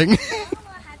everything.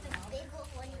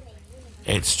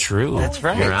 It's true. That's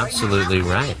right. You're absolutely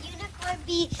right. Unicorn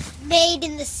be made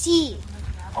in the sea?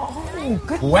 Oh,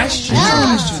 good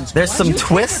Questions. There's some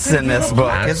twists in this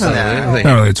book, isn't there? Absolutely.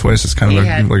 Not really a twist. It's kind He of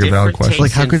had like a valid different question.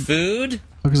 Like, how tastes could- in food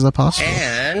How is that possible?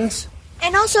 and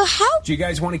And also, how Do you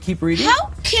guys want to keep reading?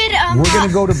 could We're going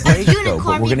to go to break, a though, unicorn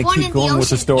but we're be going to born keep in going with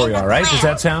the ocean story, in all right? Does ground?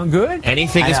 that sound good?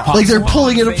 anything is I know. possible. Like they're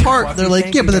pulling it apart. They're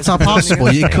like, yeah, but that's not possible.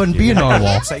 It couldn't be a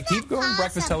narwhal. Say, keep going.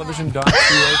 BreakfastTelevision.ca.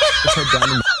 Let's head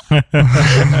down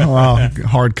to Wow,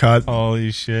 hard cut.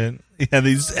 Holy shit. Yeah,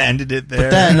 they just ended it there.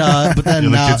 But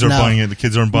then the kids are now- buying it. The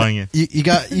kids aren't buying it. You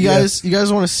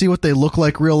guys want to see what they look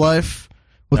like real life?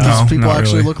 what these people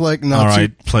actually look like? No, All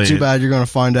right, too bad. You're going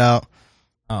to find out.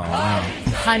 Oh, wow.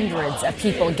 Hundreds of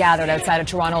people gathered outside a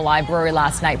Toronto library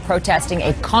last night protesting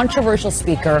a controversial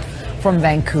speaker from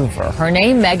Vancouver. Her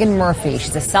name, Megan Murphy.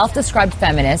 She's a self-described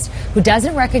feminist who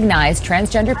doesn't recognize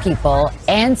transgender people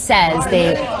and says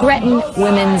they threaten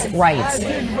women's rights.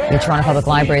 The Toronto Public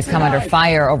Library has come under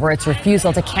fire over its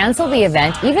refusal to cancel the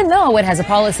event, even though it has a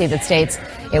policy that states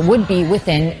it would be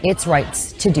within its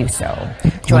rights to do so.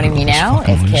 Joining me now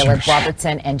is Caleb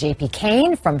Robertson and JP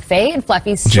Kane from Faye and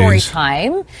Fluffy's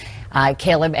Storytime.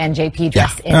 Caleb and JP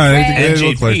dressed in red.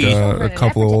 They look like a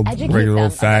couple of regular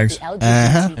old fags.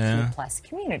 LGBT plus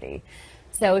community.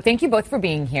 So thank you both for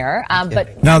being here.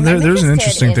 But now there's an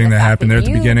interesting thing that happened there at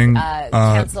the beginning,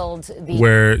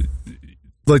 where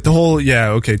like the whole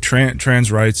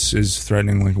trans rights is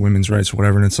threatening like women's rights or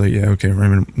whatever, and it's like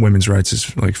women's rights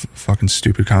is like fucking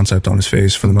stupid concept on his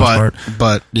face for the most part.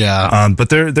 But but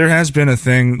there has been a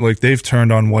thing like they've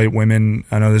turned on white women.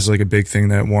 I know this is like a big thing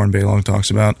that Warren Baylong talks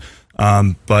about.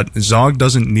 But Zog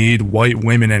doesn't need white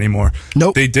women anymore.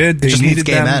 Nope. They did. They just needed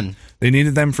gay them. Men. They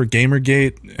needed them for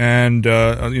Gamergate and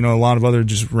a lot of other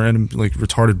just random like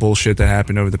retarded bullshit that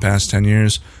happened over the past 10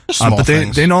 years. But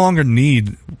they no longer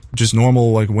need just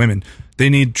normal like women. They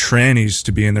need trannies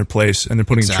to be in their place, and they're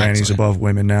putting trannies above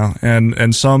women now.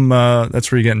 And some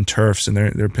that's where you're getting TERFs, and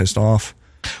they're pissed off.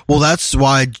 Well, that's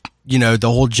why the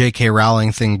whole J.K.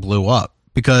 Rowling thing blew up.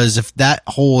 Because if that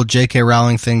whole J.K.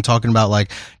 Rowling thing talking about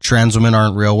like trans women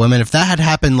aren't real women, if that had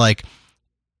happened like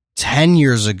 10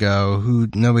 years ago,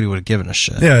 nobody would have given a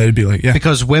shit. Yeah, it'd be like,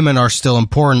 because women are still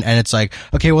important, and it's like,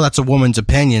 okay, well, that's a woman's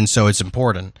opinion, so it's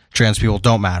important. Trans people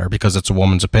don't matter because it's a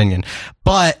woman's opinion.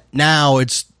 But now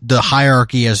the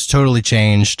hierarchy has totally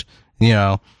changed,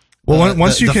 Well,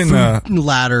 once you can, food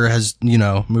ladder has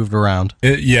moved around.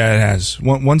 It has.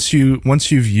 Once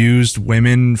you've used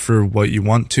women for what you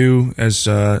want to, as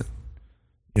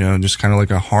just kind of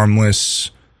like a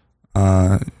harmless,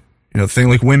 thing.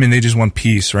 Like women, they just want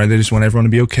peace, right? They just want everyone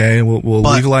to be okay. We'll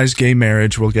legalize gay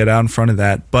marriage. We'll get out in front of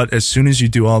that. But as soon as you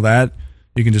do all that,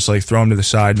 you can just like throw them to the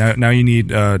side. Now you need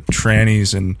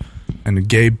trannies and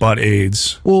gay butt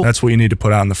aids. Well, that's what you need to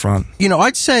put out in the front.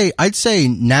 I'd say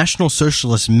National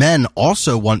Socialist men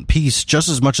also want peace just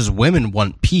as much as women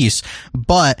want peace,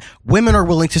 but women are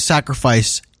willing to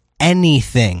sacrifice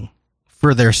anything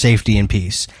for their safety and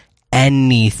peace.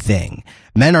 Anything.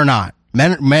 Men are not.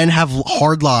 Men have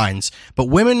hard lines, but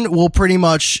women will pretty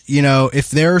much, if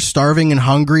they're starving and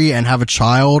hungry and have a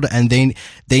child and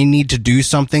they need to do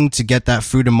something to get that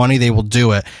food and money, they will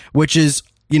do it, which is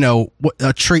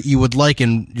a trait you would like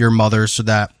in your mother, so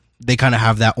that they kind of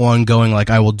have that ongoing, like,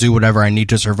 I will do whatever I need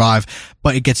to survive,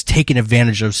 but it gets taken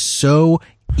advantage of so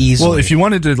easily. Well, if you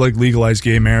wanted to like legalize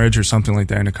gay marriage or something like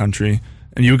that in a country,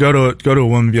 and you go to a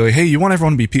woman and be like, hey, you want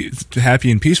everyone to be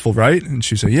happy and peaceful, right? And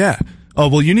she'd say, yeah. Oh,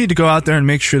 well, you need to go out there and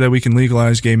make sure that we can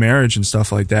legalize gay marriage and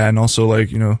stuff like that, and also like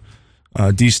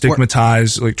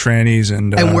destigmatize like trannies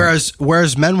and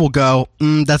whereas men will go,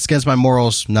 that's against my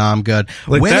morals. Nah, I'm good.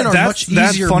 Like women are much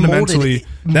easier fundamentally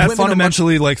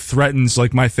molded. Like threatens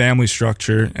like my family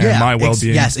structure and my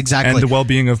well-being. Yes, exactly, and the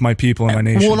well-being of my people and my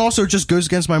nation. Well, and also just goes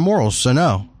against my morals. So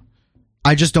no,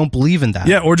 I just don't believe in that.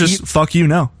 Yeah, or just fuck you,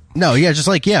 no. No, yeah, just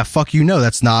like, yeah, fuck you, no,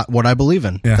 that's not what I believe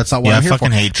in. Yeah. That's not what I'm here for. I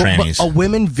fucking hate trannies. But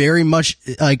women very much,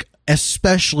 like,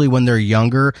 especially when they're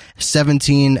younger,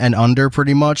 17 and under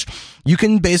pretty much, you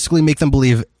can basically make them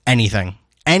believe anything.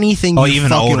 Anything you even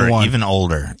fucking older, want. Even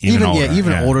older.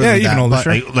 older than that.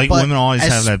 Sure. Like women always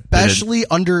have that. Especially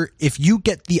if you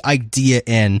get the idea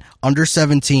in under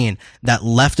 17 that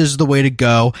left is the way to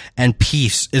go and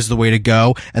peace is the way to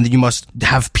go, and that you must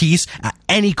have peace at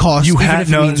any cost.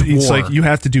 It's like you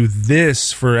have to do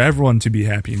this for everyone to be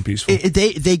happy and peaceful.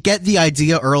 They get the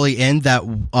idea early in that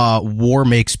war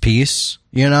makes peace.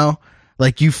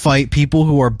 Like, you fight people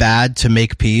who are bad to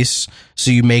make peace,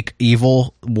 so you make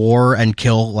evil war and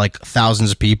kill, like,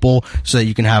 thousands of people so that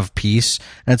you can have peace.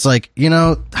 And it's like,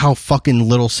 how fucking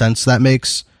little sense that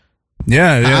makes?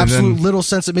 Yeah. Absolute little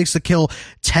sense it makes to kill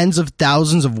tens of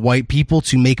thousands of white people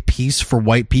to make peace for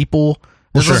white people.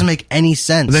 This doesn't make any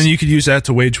sense. But then you could use that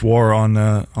to wage war on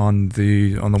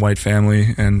the white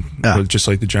family and just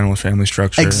like the general family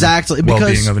structure. Exactly. And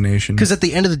well-being of a nation. Because at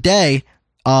the end of the day,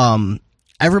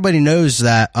 everybody knows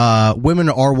that women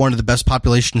are one of the best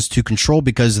populations to control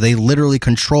because they literally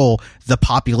control the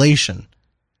population.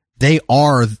 They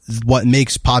are what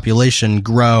makes population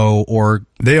grow or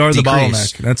they are decrease. The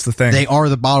bottleneck. That's the thing. They are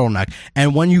the bottleneck.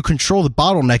 And when you control the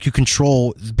bottleneck, you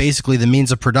control basically the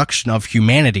means of production of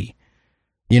humanity.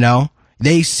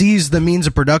 They seize the means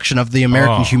of production of the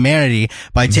American humanity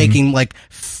by taking like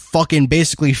fucking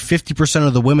basically 50%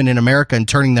 of the women in America and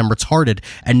turning them retarded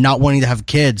and not wanting to have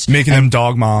kids, making them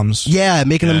dog moms. Yeah,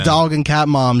 making them dog and cat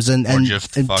moms, and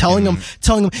telling them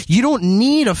you don't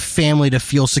need a family to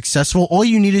feel successful. All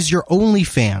you need is your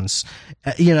OnlyFans.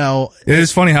 You know, it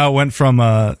is funny how it went from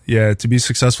to be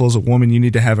successful as a woman you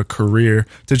need to have a career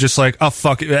to just like, oh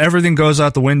fuck it, everything goes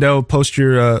out the window, post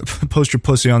your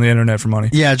pussy on the internet for money.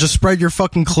 Yeah, just spread your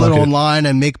fucking clit online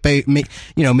and make maybe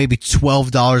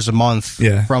 $12 a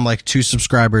month from like 2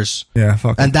 subscribers. Yeah,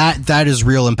 fuck and that is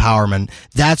real empowerment.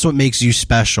 That's what makes you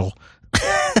special.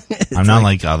 I'm not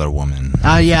like other women.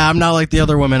 I'm not like the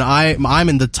other women. I'm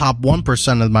in the top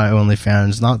 1% of my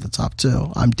OnlyFans, not the top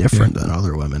 2. I'm different than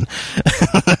other women,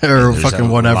 or fucking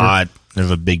whatever. There's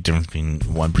a big difference between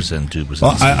 1% and 2%.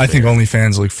 Well, I think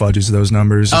OnlyFans like fudges those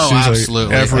numbers.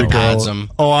 Absolutely. Like every girl.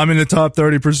 I'm in the top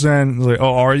 30%. Like,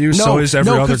 are you? So is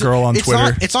every other girl on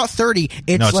Twitter. It's not 30.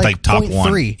 It's like top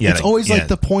 0.3. Yeah, it's always like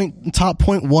the top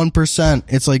 0.1%.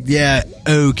 It's like,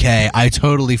 okay, I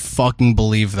totally fucking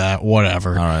believe that.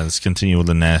 Whatever. All right, let's continue with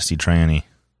the nasty tranny.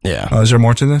 Yeah. Is there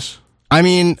more to this? I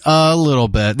mean, a little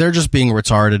bit. They're just being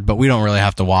retarded, but we don't really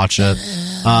have to watch it.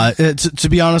 To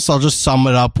be honest, I'll just sum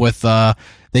it up with,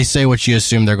 they say what you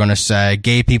assume they're going to say.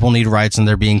 Gay people need rights and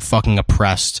they're being fucking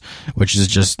oppressed, which is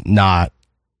just not.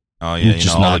 Oh, yeah,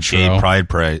 just all not the gay pride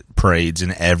parades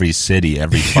in every city,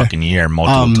 every fucking year,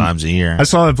 multiple times a year. I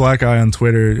saw a black guy on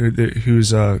Twitter who's,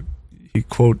 he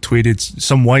quote tweeted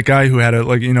some white guy who had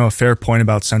a fair point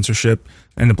about censorship.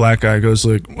 And the black guy goes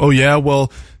like, oh yeah,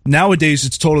 well, nowadays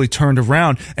it's totally turned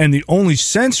around and the only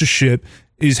censorship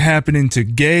is happening to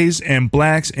gays and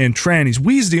blacks and trannies.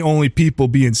 We's the only people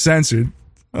being censored.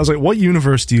 I was like, what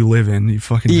universe do you live in, you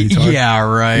fucking retard? Yeah,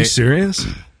 right. Are you serious?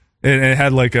 It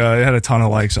had it had a ton of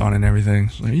likes on it and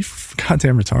everything. Like, are you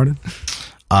goddamn retarded?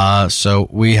 So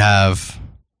we have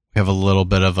a little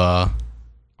bit of a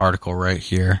article right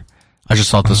here. I just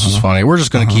thought this was funny. We're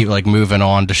just going to keep like moving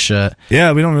on to shit.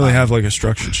 Yeah, we don't really have like a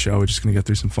structured show. We're just going to get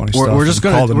through some funny stuff. We're just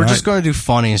going to do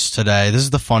funnies today. This is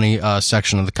the funny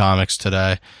section of the comics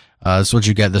today. This is what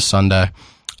you get this Sunday.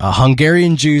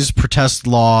 Hungarian Jews protest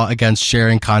law against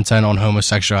sharing content on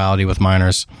homosexuality with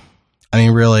minors. I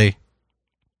mean, really,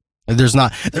 there's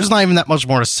not even that much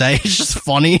more to say. It's just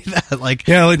funny that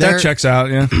that checks out.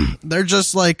 Yeah, they're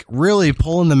just like really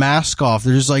pulling the mask off.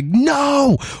 They're just like,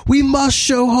 no, we must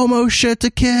show homo shit to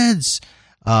kids.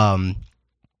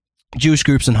 Jewish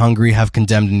groups in Hungary have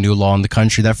condemned a new law in the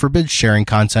country that forbids sharing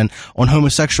content on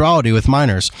homosexuality with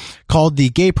minors, called the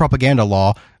Gay Propaganda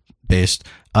Law.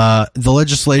 The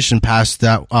legislation passed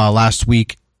that last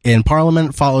week in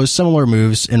Parliament follows similar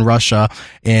moves in Russia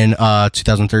in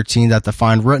 2013 that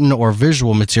defined written or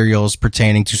visual materials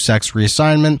pertaining to sex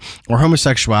reassignment or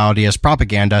homosexuality as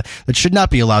propaganda that should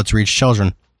not be allowed to reach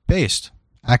children.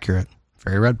 Accurate.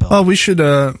 Very red pill. Oh, we should.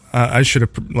 I should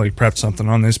have prepped something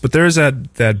on this, but there is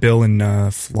that bill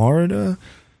in Florida.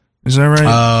 Is that right?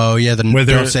 Oh yeah,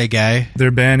 don't say gay.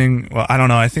 They're banning. Well, I don't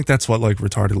know. I think that's what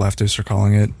retarded leftists are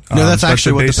calling it. No, that's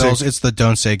actually what the bill's. It's the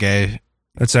don't say gay.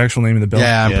 That's the actual name of the bill.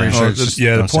 Yeah, I'm pretty sure.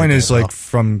 The point is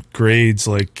from grades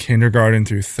kindergarten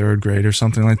through 3rd grade or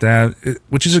something like that,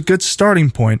 which is a good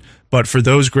starting point. But for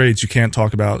those grades, you can't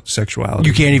talk about sexuality.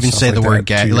 You can't even say the word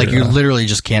gay. You literally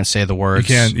just can't say the words.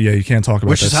 You can't talk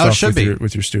about which is how it should be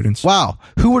with your students. Wow,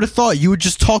 who would have thought you would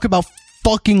just talk about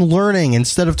fucking learning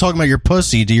instead of talking about your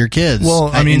pussy to your kids?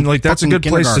 Well, I mean, that's a good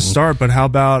place to start. But how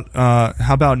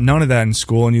about none of that in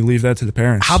school and you leave that to the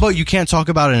parents? How about you can't talk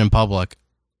about it in public?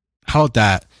 How about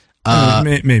that?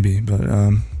 Maybe, but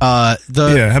how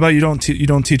about you don't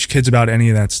teach kids about any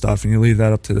of that stuff and you leave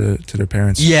that up to their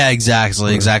parents? Yeah,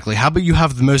 exactly. How about you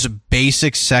have the most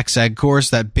basic sex ed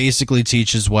course that basically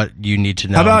teaches what you need to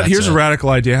know? How about here's a radical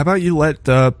idea? How about you let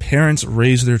the parents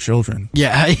raise their children?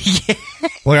 Yeah.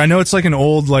 I know it's an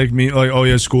old oh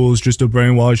yeah, school is just to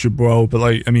brainwash you, bro.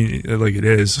 But it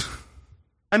is.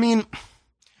 I mean.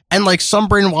 And some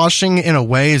brainwashing in a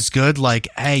way is good.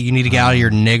 Hey, you need to get out of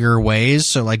your nigger ways.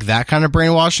 So that kind of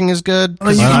brainwashing is good.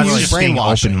 Well, just being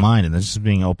open-minded. That's just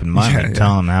being open-minded,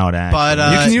 telling them how it acts. But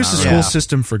you can use the school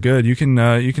system for good. You can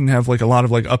have a lot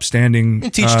of upstanding,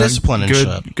 teach discipline and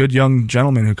shit. Good young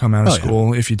gentlemen who come out of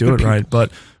school if you do it right.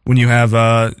 But when you have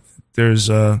there's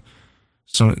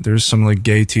some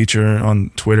gay teacher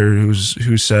on Twitter who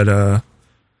said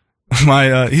he was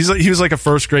a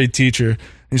 1st grade teacher.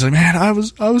 He's like, man, I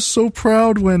was so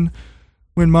proud when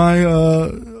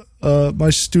my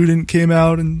student came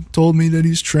out and told me that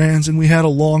he's trans and we had a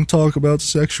long talk about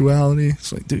sexuality.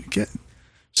 It's like, dude,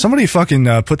 somebody fucking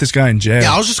put this guy in jail.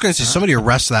 Yeah, I was just going to say, somebody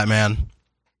arrest that man.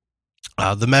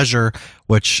 The measure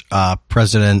which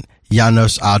President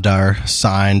Janos Adar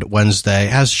signed Wednesday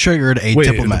has triggered a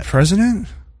diplomat. The president?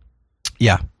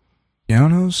 Yeah.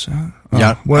 Janos?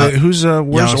 Yeah. Where's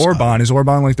Janos, Orban? Is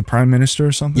Orban like the prime minister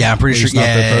or something? Yeah, I'm pretty Or sure. he's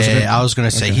not the president? I was going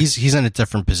to say Okay. he's in a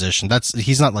different position.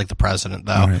 He's not like the president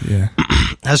though. Right, yeah.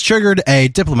 Has triggered a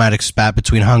diplomatic spat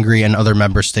between Hungary and other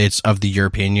member states of the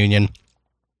European Union.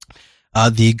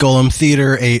 The Golem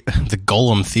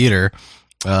Theater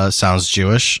sounds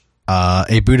Jewish.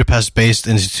 A Budapest-based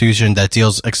institution that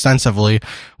deals extensively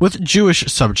with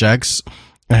Jewish subjects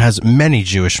and has many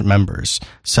Jewish members,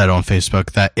 said on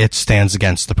Facebook that it stands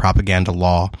against the propaganda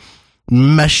law.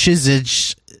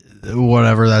 Meshizich,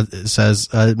 whatever that says,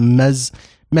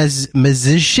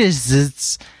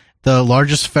 Mezizhizits, the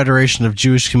largest federation of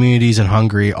Jewish communities in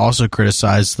Hungary, also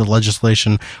criticized the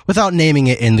legislation without naming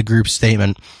it in the group's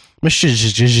statement.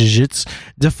 Meshizhizits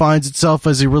defines itself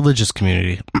as a religious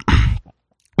community.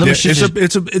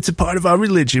 It's a part of our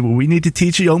religion where we need to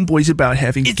teach young boys about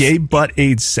having gay butt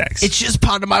AIDS sex. It's just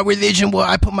part of my religion where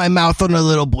I put my mouth on a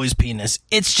little boy's penis.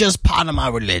 It's just part of my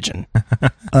religion.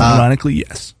 Ironically,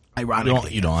 yes.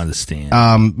 Ironically. You don't understand.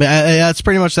 That's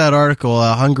pretty much that article.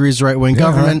 Hungary's right-wing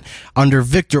government under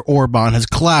Viktor Orban has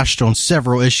clashed on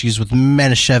several issues with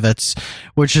Manischewitz,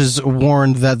 which has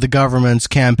warned that the government's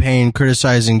campaign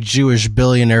criticizing Jewish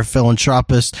billionaire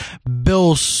philanthropist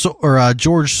George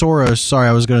Soros. Sorry,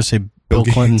 I was going to say Bill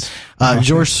Clinton.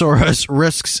 George Soros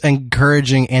risks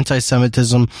encouraging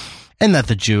anti-Semitism, and that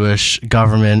the Jewish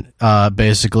government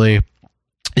basically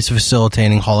is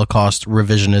facilitating Holocaust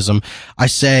revisionism. I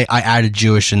added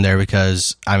Jewish in there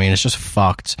because, I mean, it's just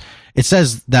fucked. It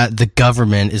says that the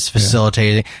government is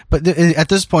facilitating, but at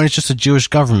this point, it's just a Jewish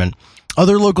government.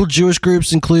 Other local Jewish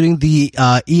groups, including the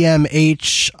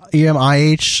EMIH,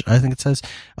 I think it says,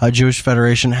 Jewish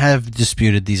Federation, have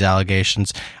disputed these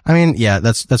allegations. I mean, yeah,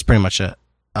 that's pretty much it.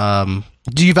 Do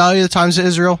you value the ties to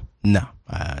Israel? No.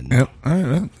 Yep.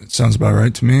 It sounds about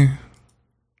right to me.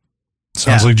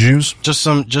 Sounds like Jews. Just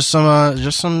some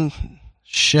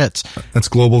shit. That's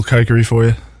global kikery for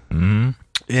you. Mm-hmm.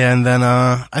 Yeah, and then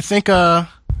I think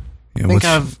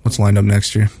what's lined up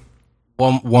next year?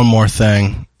 One more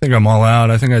thing. I think I'm all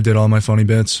out. I think I did all my funny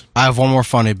bits. I have one more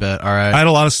funny bit. All right. I had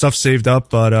a lot of stuff saved up,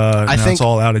 but I think it's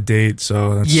all out of date.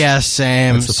 So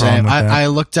same. That's the problem with that. I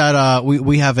looked at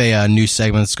we have a new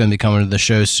segment that's going to be coming to the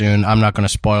show soon. I'm not going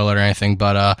to spoil it or anything,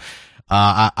 but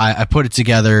I put it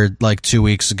together like 2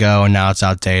 weeks ago, and now it's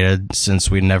outdated since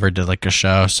we never did like a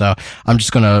show. So I'm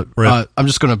just gonna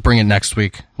bring it next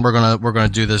week. We're gonna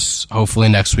do this hopefully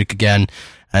next week again.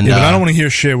 And but I don't want to hear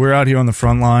shit. We're out here on the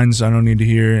front lines. I don't need to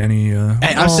hear any.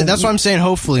 That's what I'm saying.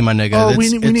 Hopefully, my nigga. Oh,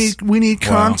 we need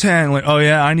content. Like, oh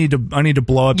yeah, I need to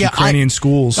blow up Ukrainian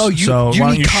schools. Oh, so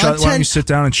why don't you sit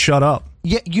down and shut up?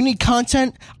 Yeah, you need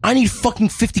content. I need fucking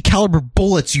 50 caliber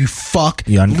bullets. You fuck.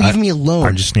 Yeah, Leave me alone.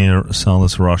 I just need to sell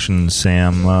this Russian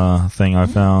Sam thing I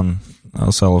found.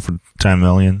 I'll sell it for $10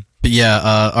 million. But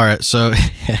yeah. All right. So.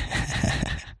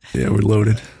 Yeah, we're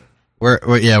loaded. We're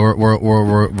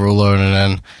loading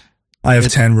in. I have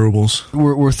 10 rubles.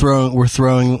 We're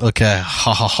throwing. Okay.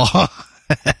 Ha ha ha.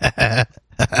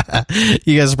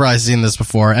 You guys have probably seen this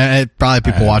before, and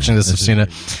probably people watching this have seen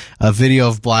it. A video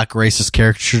of black racist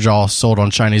caricature doll sold on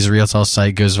Chinese retail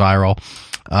site goes viral.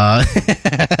 Yeah,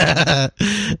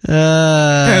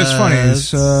 it's funny.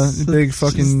 It's big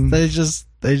fucking. They just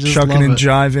chucking and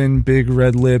jiving, big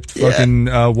red lipped, fucking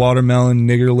watermelon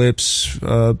nigger lips,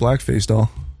 blackface doll.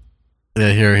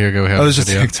 Yeah, here go. Oh, there's a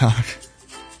TikTok.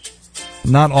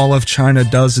 Not all of China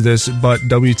does this, but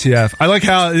WTF. I like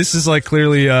how this is like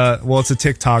clearly, it's a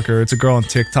TikToker. It's a girl on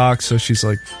TikTok, so she's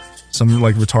like some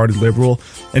like retarded liberal,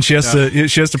 and she has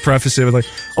to preface it with like,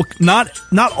 oh, not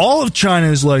all of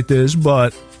China is like this,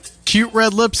 but cute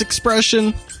red lips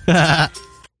expression.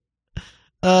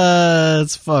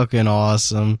 It's fucking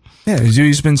awesome. Yeah,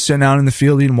 he's been sitting out in the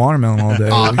field eating watermelon all day.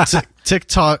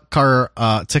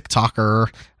 TikToker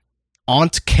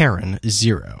Aunt Karen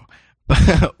 0.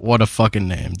 What a fucking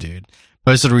name, dude.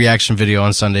 Posted a reaction video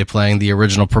on Sunday playing the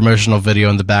original promotional video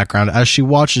in the background as she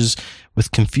watches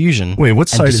with confusion. Wait, what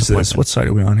site is this? What site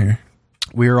are we on here?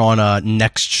 We're on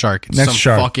Next Shark. Next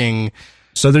Shark.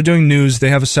 So they're doing news. They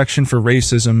have a section for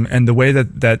racism, and the way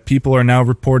that people are now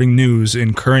reporting news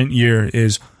in current year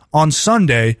is, on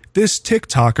Sunday, this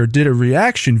TikToker did a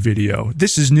reaction video.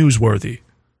 This is newsworthy.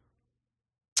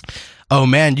 Oh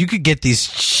man, you could get these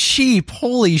cheap.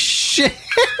 Holy shit.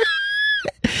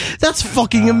 That's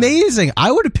fucking amazing.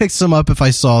 I would have picked some up if I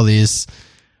saw these.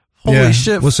 Holy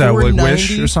shit. What's that, like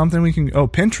Wish or something? We can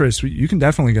Pinterest. You can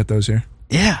definitely get those here.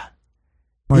 Yeah.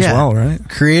 Might as well, right?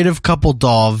 Creative couple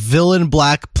doll, villain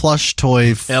black plush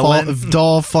toy,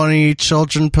 doll funny,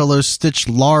 children pillows, stitch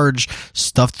large,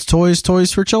 stuffed toys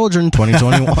for children,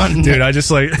 2021. Dude, I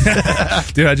just like,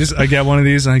 I get one of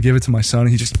these and I give it to my son and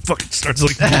he just fucking starts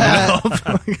like,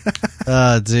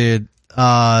 dude,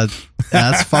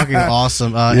 that's fucking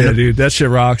awesome. Yeah, dude, that shit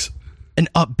rocks. An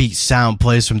upbeat sound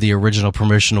plays from the original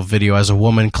promotional video as a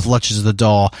woman clutches the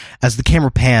doll as the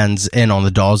camera pans in on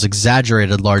the doll's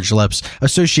exaggerated large lips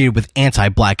associated with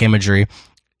anti-black imagery.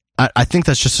 I think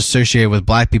that's just associated with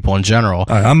black people in general.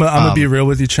 I'm gonna be real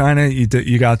with you, China.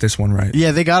 You got this one right.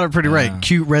 Yeah, they got it pretty right.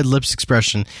 Cute red lips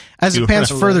expression. As it pans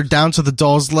further down to the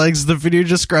doll's legs, the video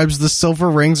describes the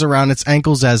silver rings around its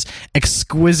ankles as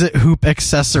exquisite hoop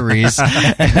accessories.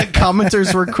 And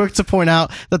commenters were quick to point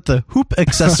out that the hoop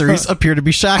accessories appear to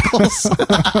be shackles.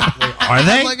 Are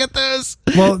they? Look at this.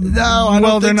 Well, no, I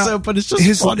don't think so, but it's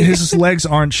just funny. His legs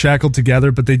aren't shackled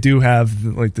together, but they do have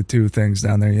like the two things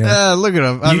down there. Yeah, look at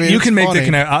him. I mean, you can make the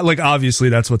connect. Like obviously,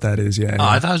 that's what that is. Yeah.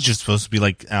 I thought it was just supposed to be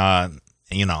like,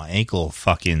 ankle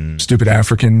fucking stupid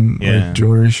African like,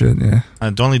 jewelry shit. Yeah.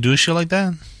 Don't they do shit like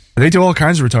that? They do all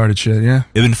kinds of retarded shit. Yeah.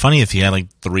 It'd been funny if he had like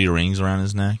 3 rings around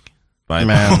his neck.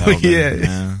 Man,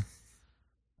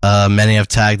 many have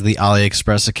tagged the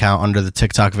AliExpress account under the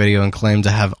TikTok video and claim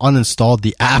to have uninstalled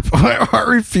the app or are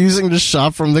refusing to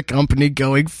shop from the company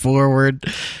going forward.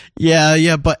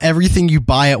 Yeah, but everything you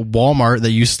buy at Walmart that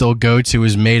you still go to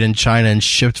is made in China and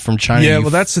shipped from China. Yeah,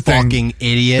 well, that's the thing. Fucking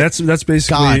idiot. That's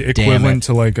basically equivalent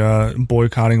to like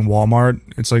boycotting Walmart.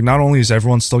 It's like not only is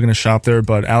everyone still going to shop there,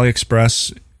 but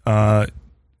AliExpress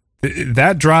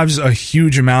that drives a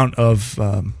huge amount of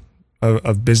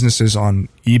businesses on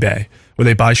eBay where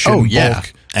they buy shit in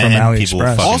bulk from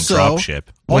AliExpress. Also,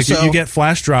 ship. Like you get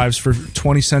flash drives for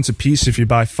 20 cents a piece if you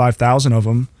buy 5,000 of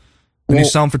them. And you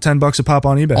sell them for $10 a pop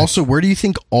on eBay. Also, where do you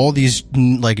think all these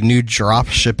like new drop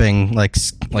shipping like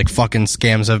fucking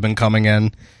scams have been coming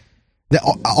in?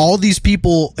 All these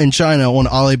people in China on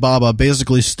Alibaba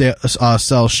basically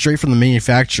sell straight from the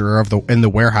manufacturer in the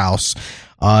warehouse.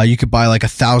 You could buy like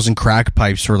 1,000 crack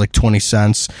pipes for like 20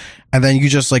 cents, and then you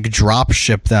just like drop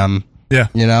ship them. Yeah,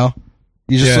 you know.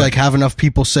 You just like have enough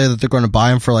people say that they're going to buy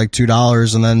them for like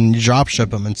 $2, and then you drop ship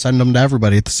them and send them to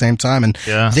everybody at the same time, and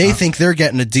they think they're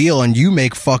getting a deal, and you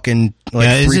make fucking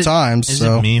like 3 times. Is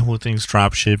it me who thinks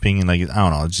drop shipping and like I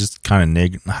don't know, it's just kind of I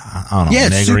don't know. Yeah,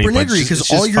 it's super niggery because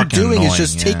all you're doing is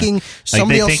just taking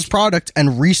somebody else's product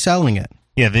and reselling it.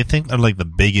 Yeah, they think they're like the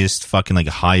biggest fucking like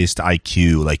highest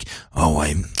IQ. Like, oh,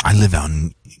 I live out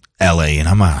in LA and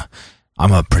I'm a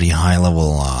pretty high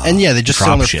level. And yeah, they just sit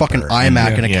on their fucking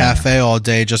iMac in a cafe all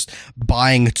day, just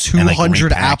buying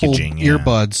 200 Apple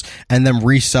earbuds and then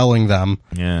reselling them.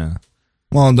 Yeah.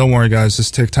 Well, don't worry, guys.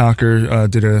 This TikToker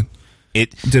did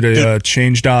a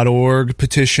change.org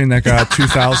petition that got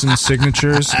 2,000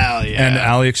 signatures. Hell yeah. And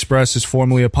AliExpress has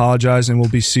formally apologized and will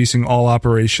be ceasing all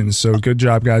operations. So good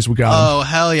job, guys. We got Oh,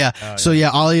 hell yeah. So yeah,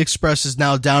 AliExpress is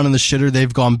now down in the shitter.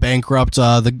 They've gone bankrupt.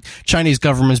 The Chinese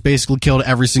government's basically killed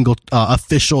every single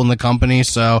official in the company.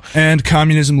 So and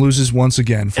communism loses once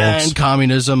again, folks. And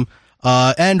communism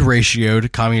and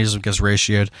ratioed. Communism gets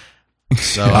ratioed.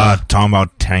 So talking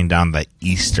about tearing down the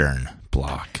Eastern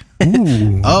Bloc.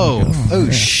 Ooh,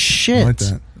 oh shit! I like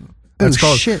that.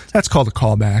 That's called a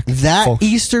callback. That folks.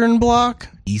 Eastern Bloc?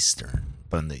 Eastern,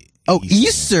 but in the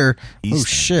Easter. Oh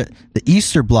shit! The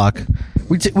Easter Bloc.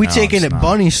 We taking it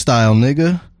bunny style,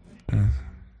 nigga.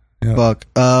 Yeah. Fuck.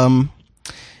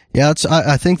 Yeah,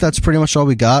 I think that's pretty much all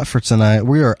we got for tonight.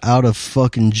 We are out of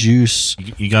fucking juice.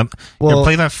 You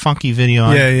play that funky video.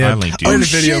 I linked you. Oh, the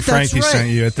video Frankie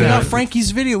sent you at the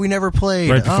Frankie's video we never played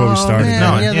right before we started.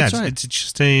 Man, it's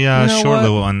just a short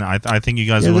little one. I think you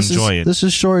guys will enjoy it. This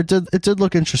is short. It did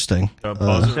look interesting.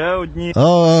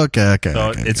 Okay.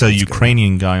 It's a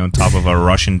Ukrainian guy on top of a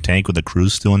Russian tank with a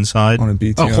cruise still inside.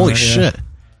 Holy shit!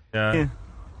 Yeah.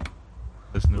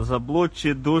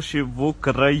 Заблудші душі в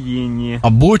Україні.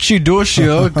 Заблудші душі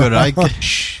в Україні.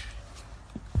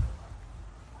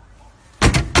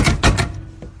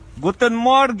 Guten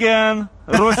Morgen,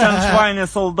 Russian Schweine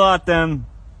Soldaten.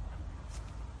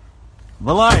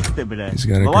 Вилазьте, блядь.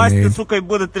 Вилазьте, сука, і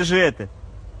будете жити.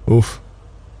 Oof.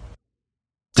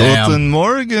 Guten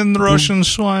Morgen, Russian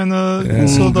Schweine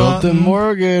Soldaten. Guten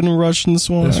Morgen, Russian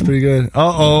Schweine. That's pretty good.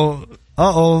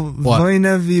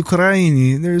 Vojna v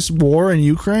Ukraine. There's war in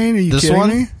Ukraine. Are you kidding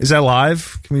me? Is that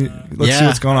live? Let's see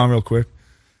what's going on real quick.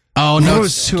 Oh, no,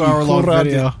 it's a 2-hour long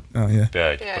video. Oh, yeah.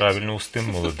 5. Правильно, Устин,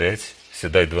 молодець.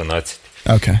 Сідай 12.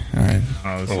 Okay, all right.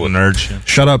 Oh, this is a nerd shit.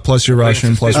 Shut up plus your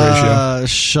Russian plus ratio.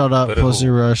 Shut up plus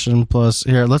your Russian plus...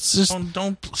 Here, let's just...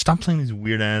 Don't stop playing these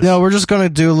weird ass... No, we're just going to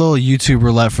do a little YouTube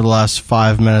roulette for the last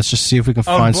 5 minutes. Just see if we can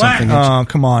find something. Oh,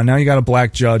 come on. Now you got a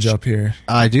black judge up here.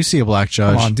 I do see a black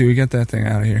judge. Come on, dude. Get that thing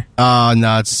out of here. Oh,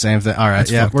 no, it's the same thing. All right,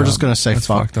 That's we're fucked just up. going to say That's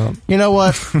fuck. fucked up. You know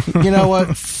what?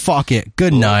 Fuck it.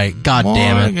 Good night. God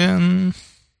damn it.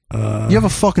 You have a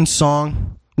fucking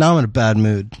song? Now I'm in a bad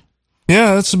mood.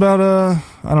 Yeah, that's about, I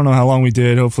don't know how long we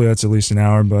did. Hopefully that's at least an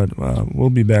hour, but we'll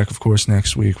be back, of course,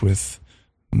 next week with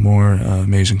more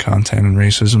amazing content and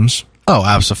racisms. Oh,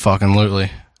 abso-fucking-lutely.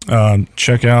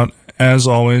 Check out, as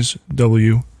always,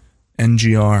 WNGR.gay.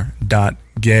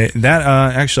 That,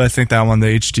 actually, I think that one,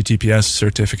 the HTTPS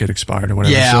certificate expired or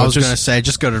whatever. Yeah, so I was going to say,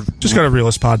 just go to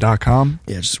realistpod.com.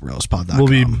 Yeah, just realistpod.com. We'll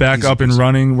be back up and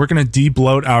running. We're going to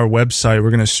de-bloat our website. We're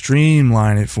going to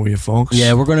streamline it for you folks.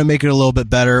 Yeah, we're going to make it a little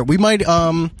bit better. We might,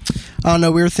 I don't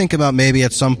know, we were thinking about maybe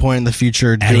at some point in the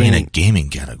future Adding doing in a gaming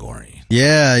category.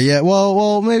 Yeah.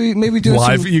 Well, maybe do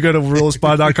live. some... You go to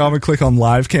realistpod.com and click on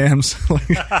live cams.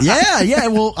 yeah.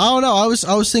 Well, I don't know.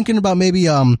 I was thinking about maybe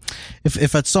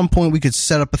if at some point we could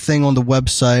set up a thing on the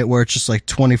website where it's just like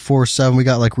 24/7. We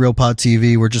got like RealPod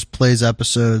TV where it just plays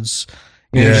episodes.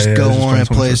 You know, just go on and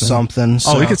play something.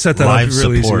 So. Oh, we could set that up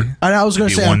really easy. I was going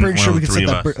to say, I'm pretty sure we could set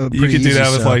that pretty You could do that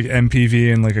easy, with like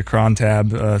MPV and like a cron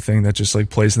tab thing that just like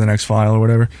plays to the next file or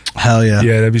whatever. Hell yeah.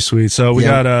 Yeah, that'd be sweet. So we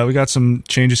got some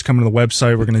changes coming to the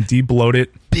website. We're going to de-bloat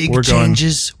it. Big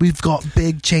changes. We've got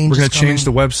big changes. We're going to change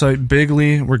the website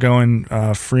bigly. We're going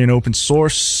free and open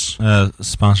source.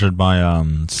 Sponsored by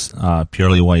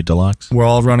Purely White Deluxe. We're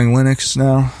all running Linux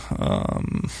now.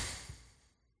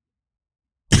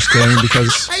 Just kidding,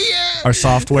 because our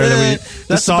software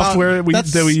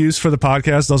that we use for the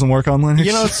podcast doesn't work on Linux.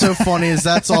 You know what's so funny is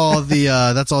that's all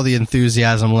the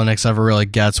enthusiasm Linux ever really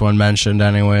gets when mentioned,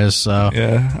 anyways. So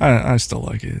yeah, I still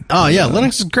like it. Oh yeah,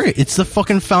 Linux is great. It's the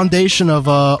fucking foundation of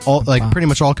pretty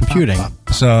much all computing.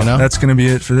 So that's gonna be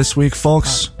it for this week,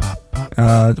 folks.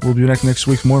 We'll be back next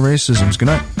week. More racisms. Good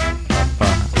night.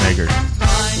 Haggard.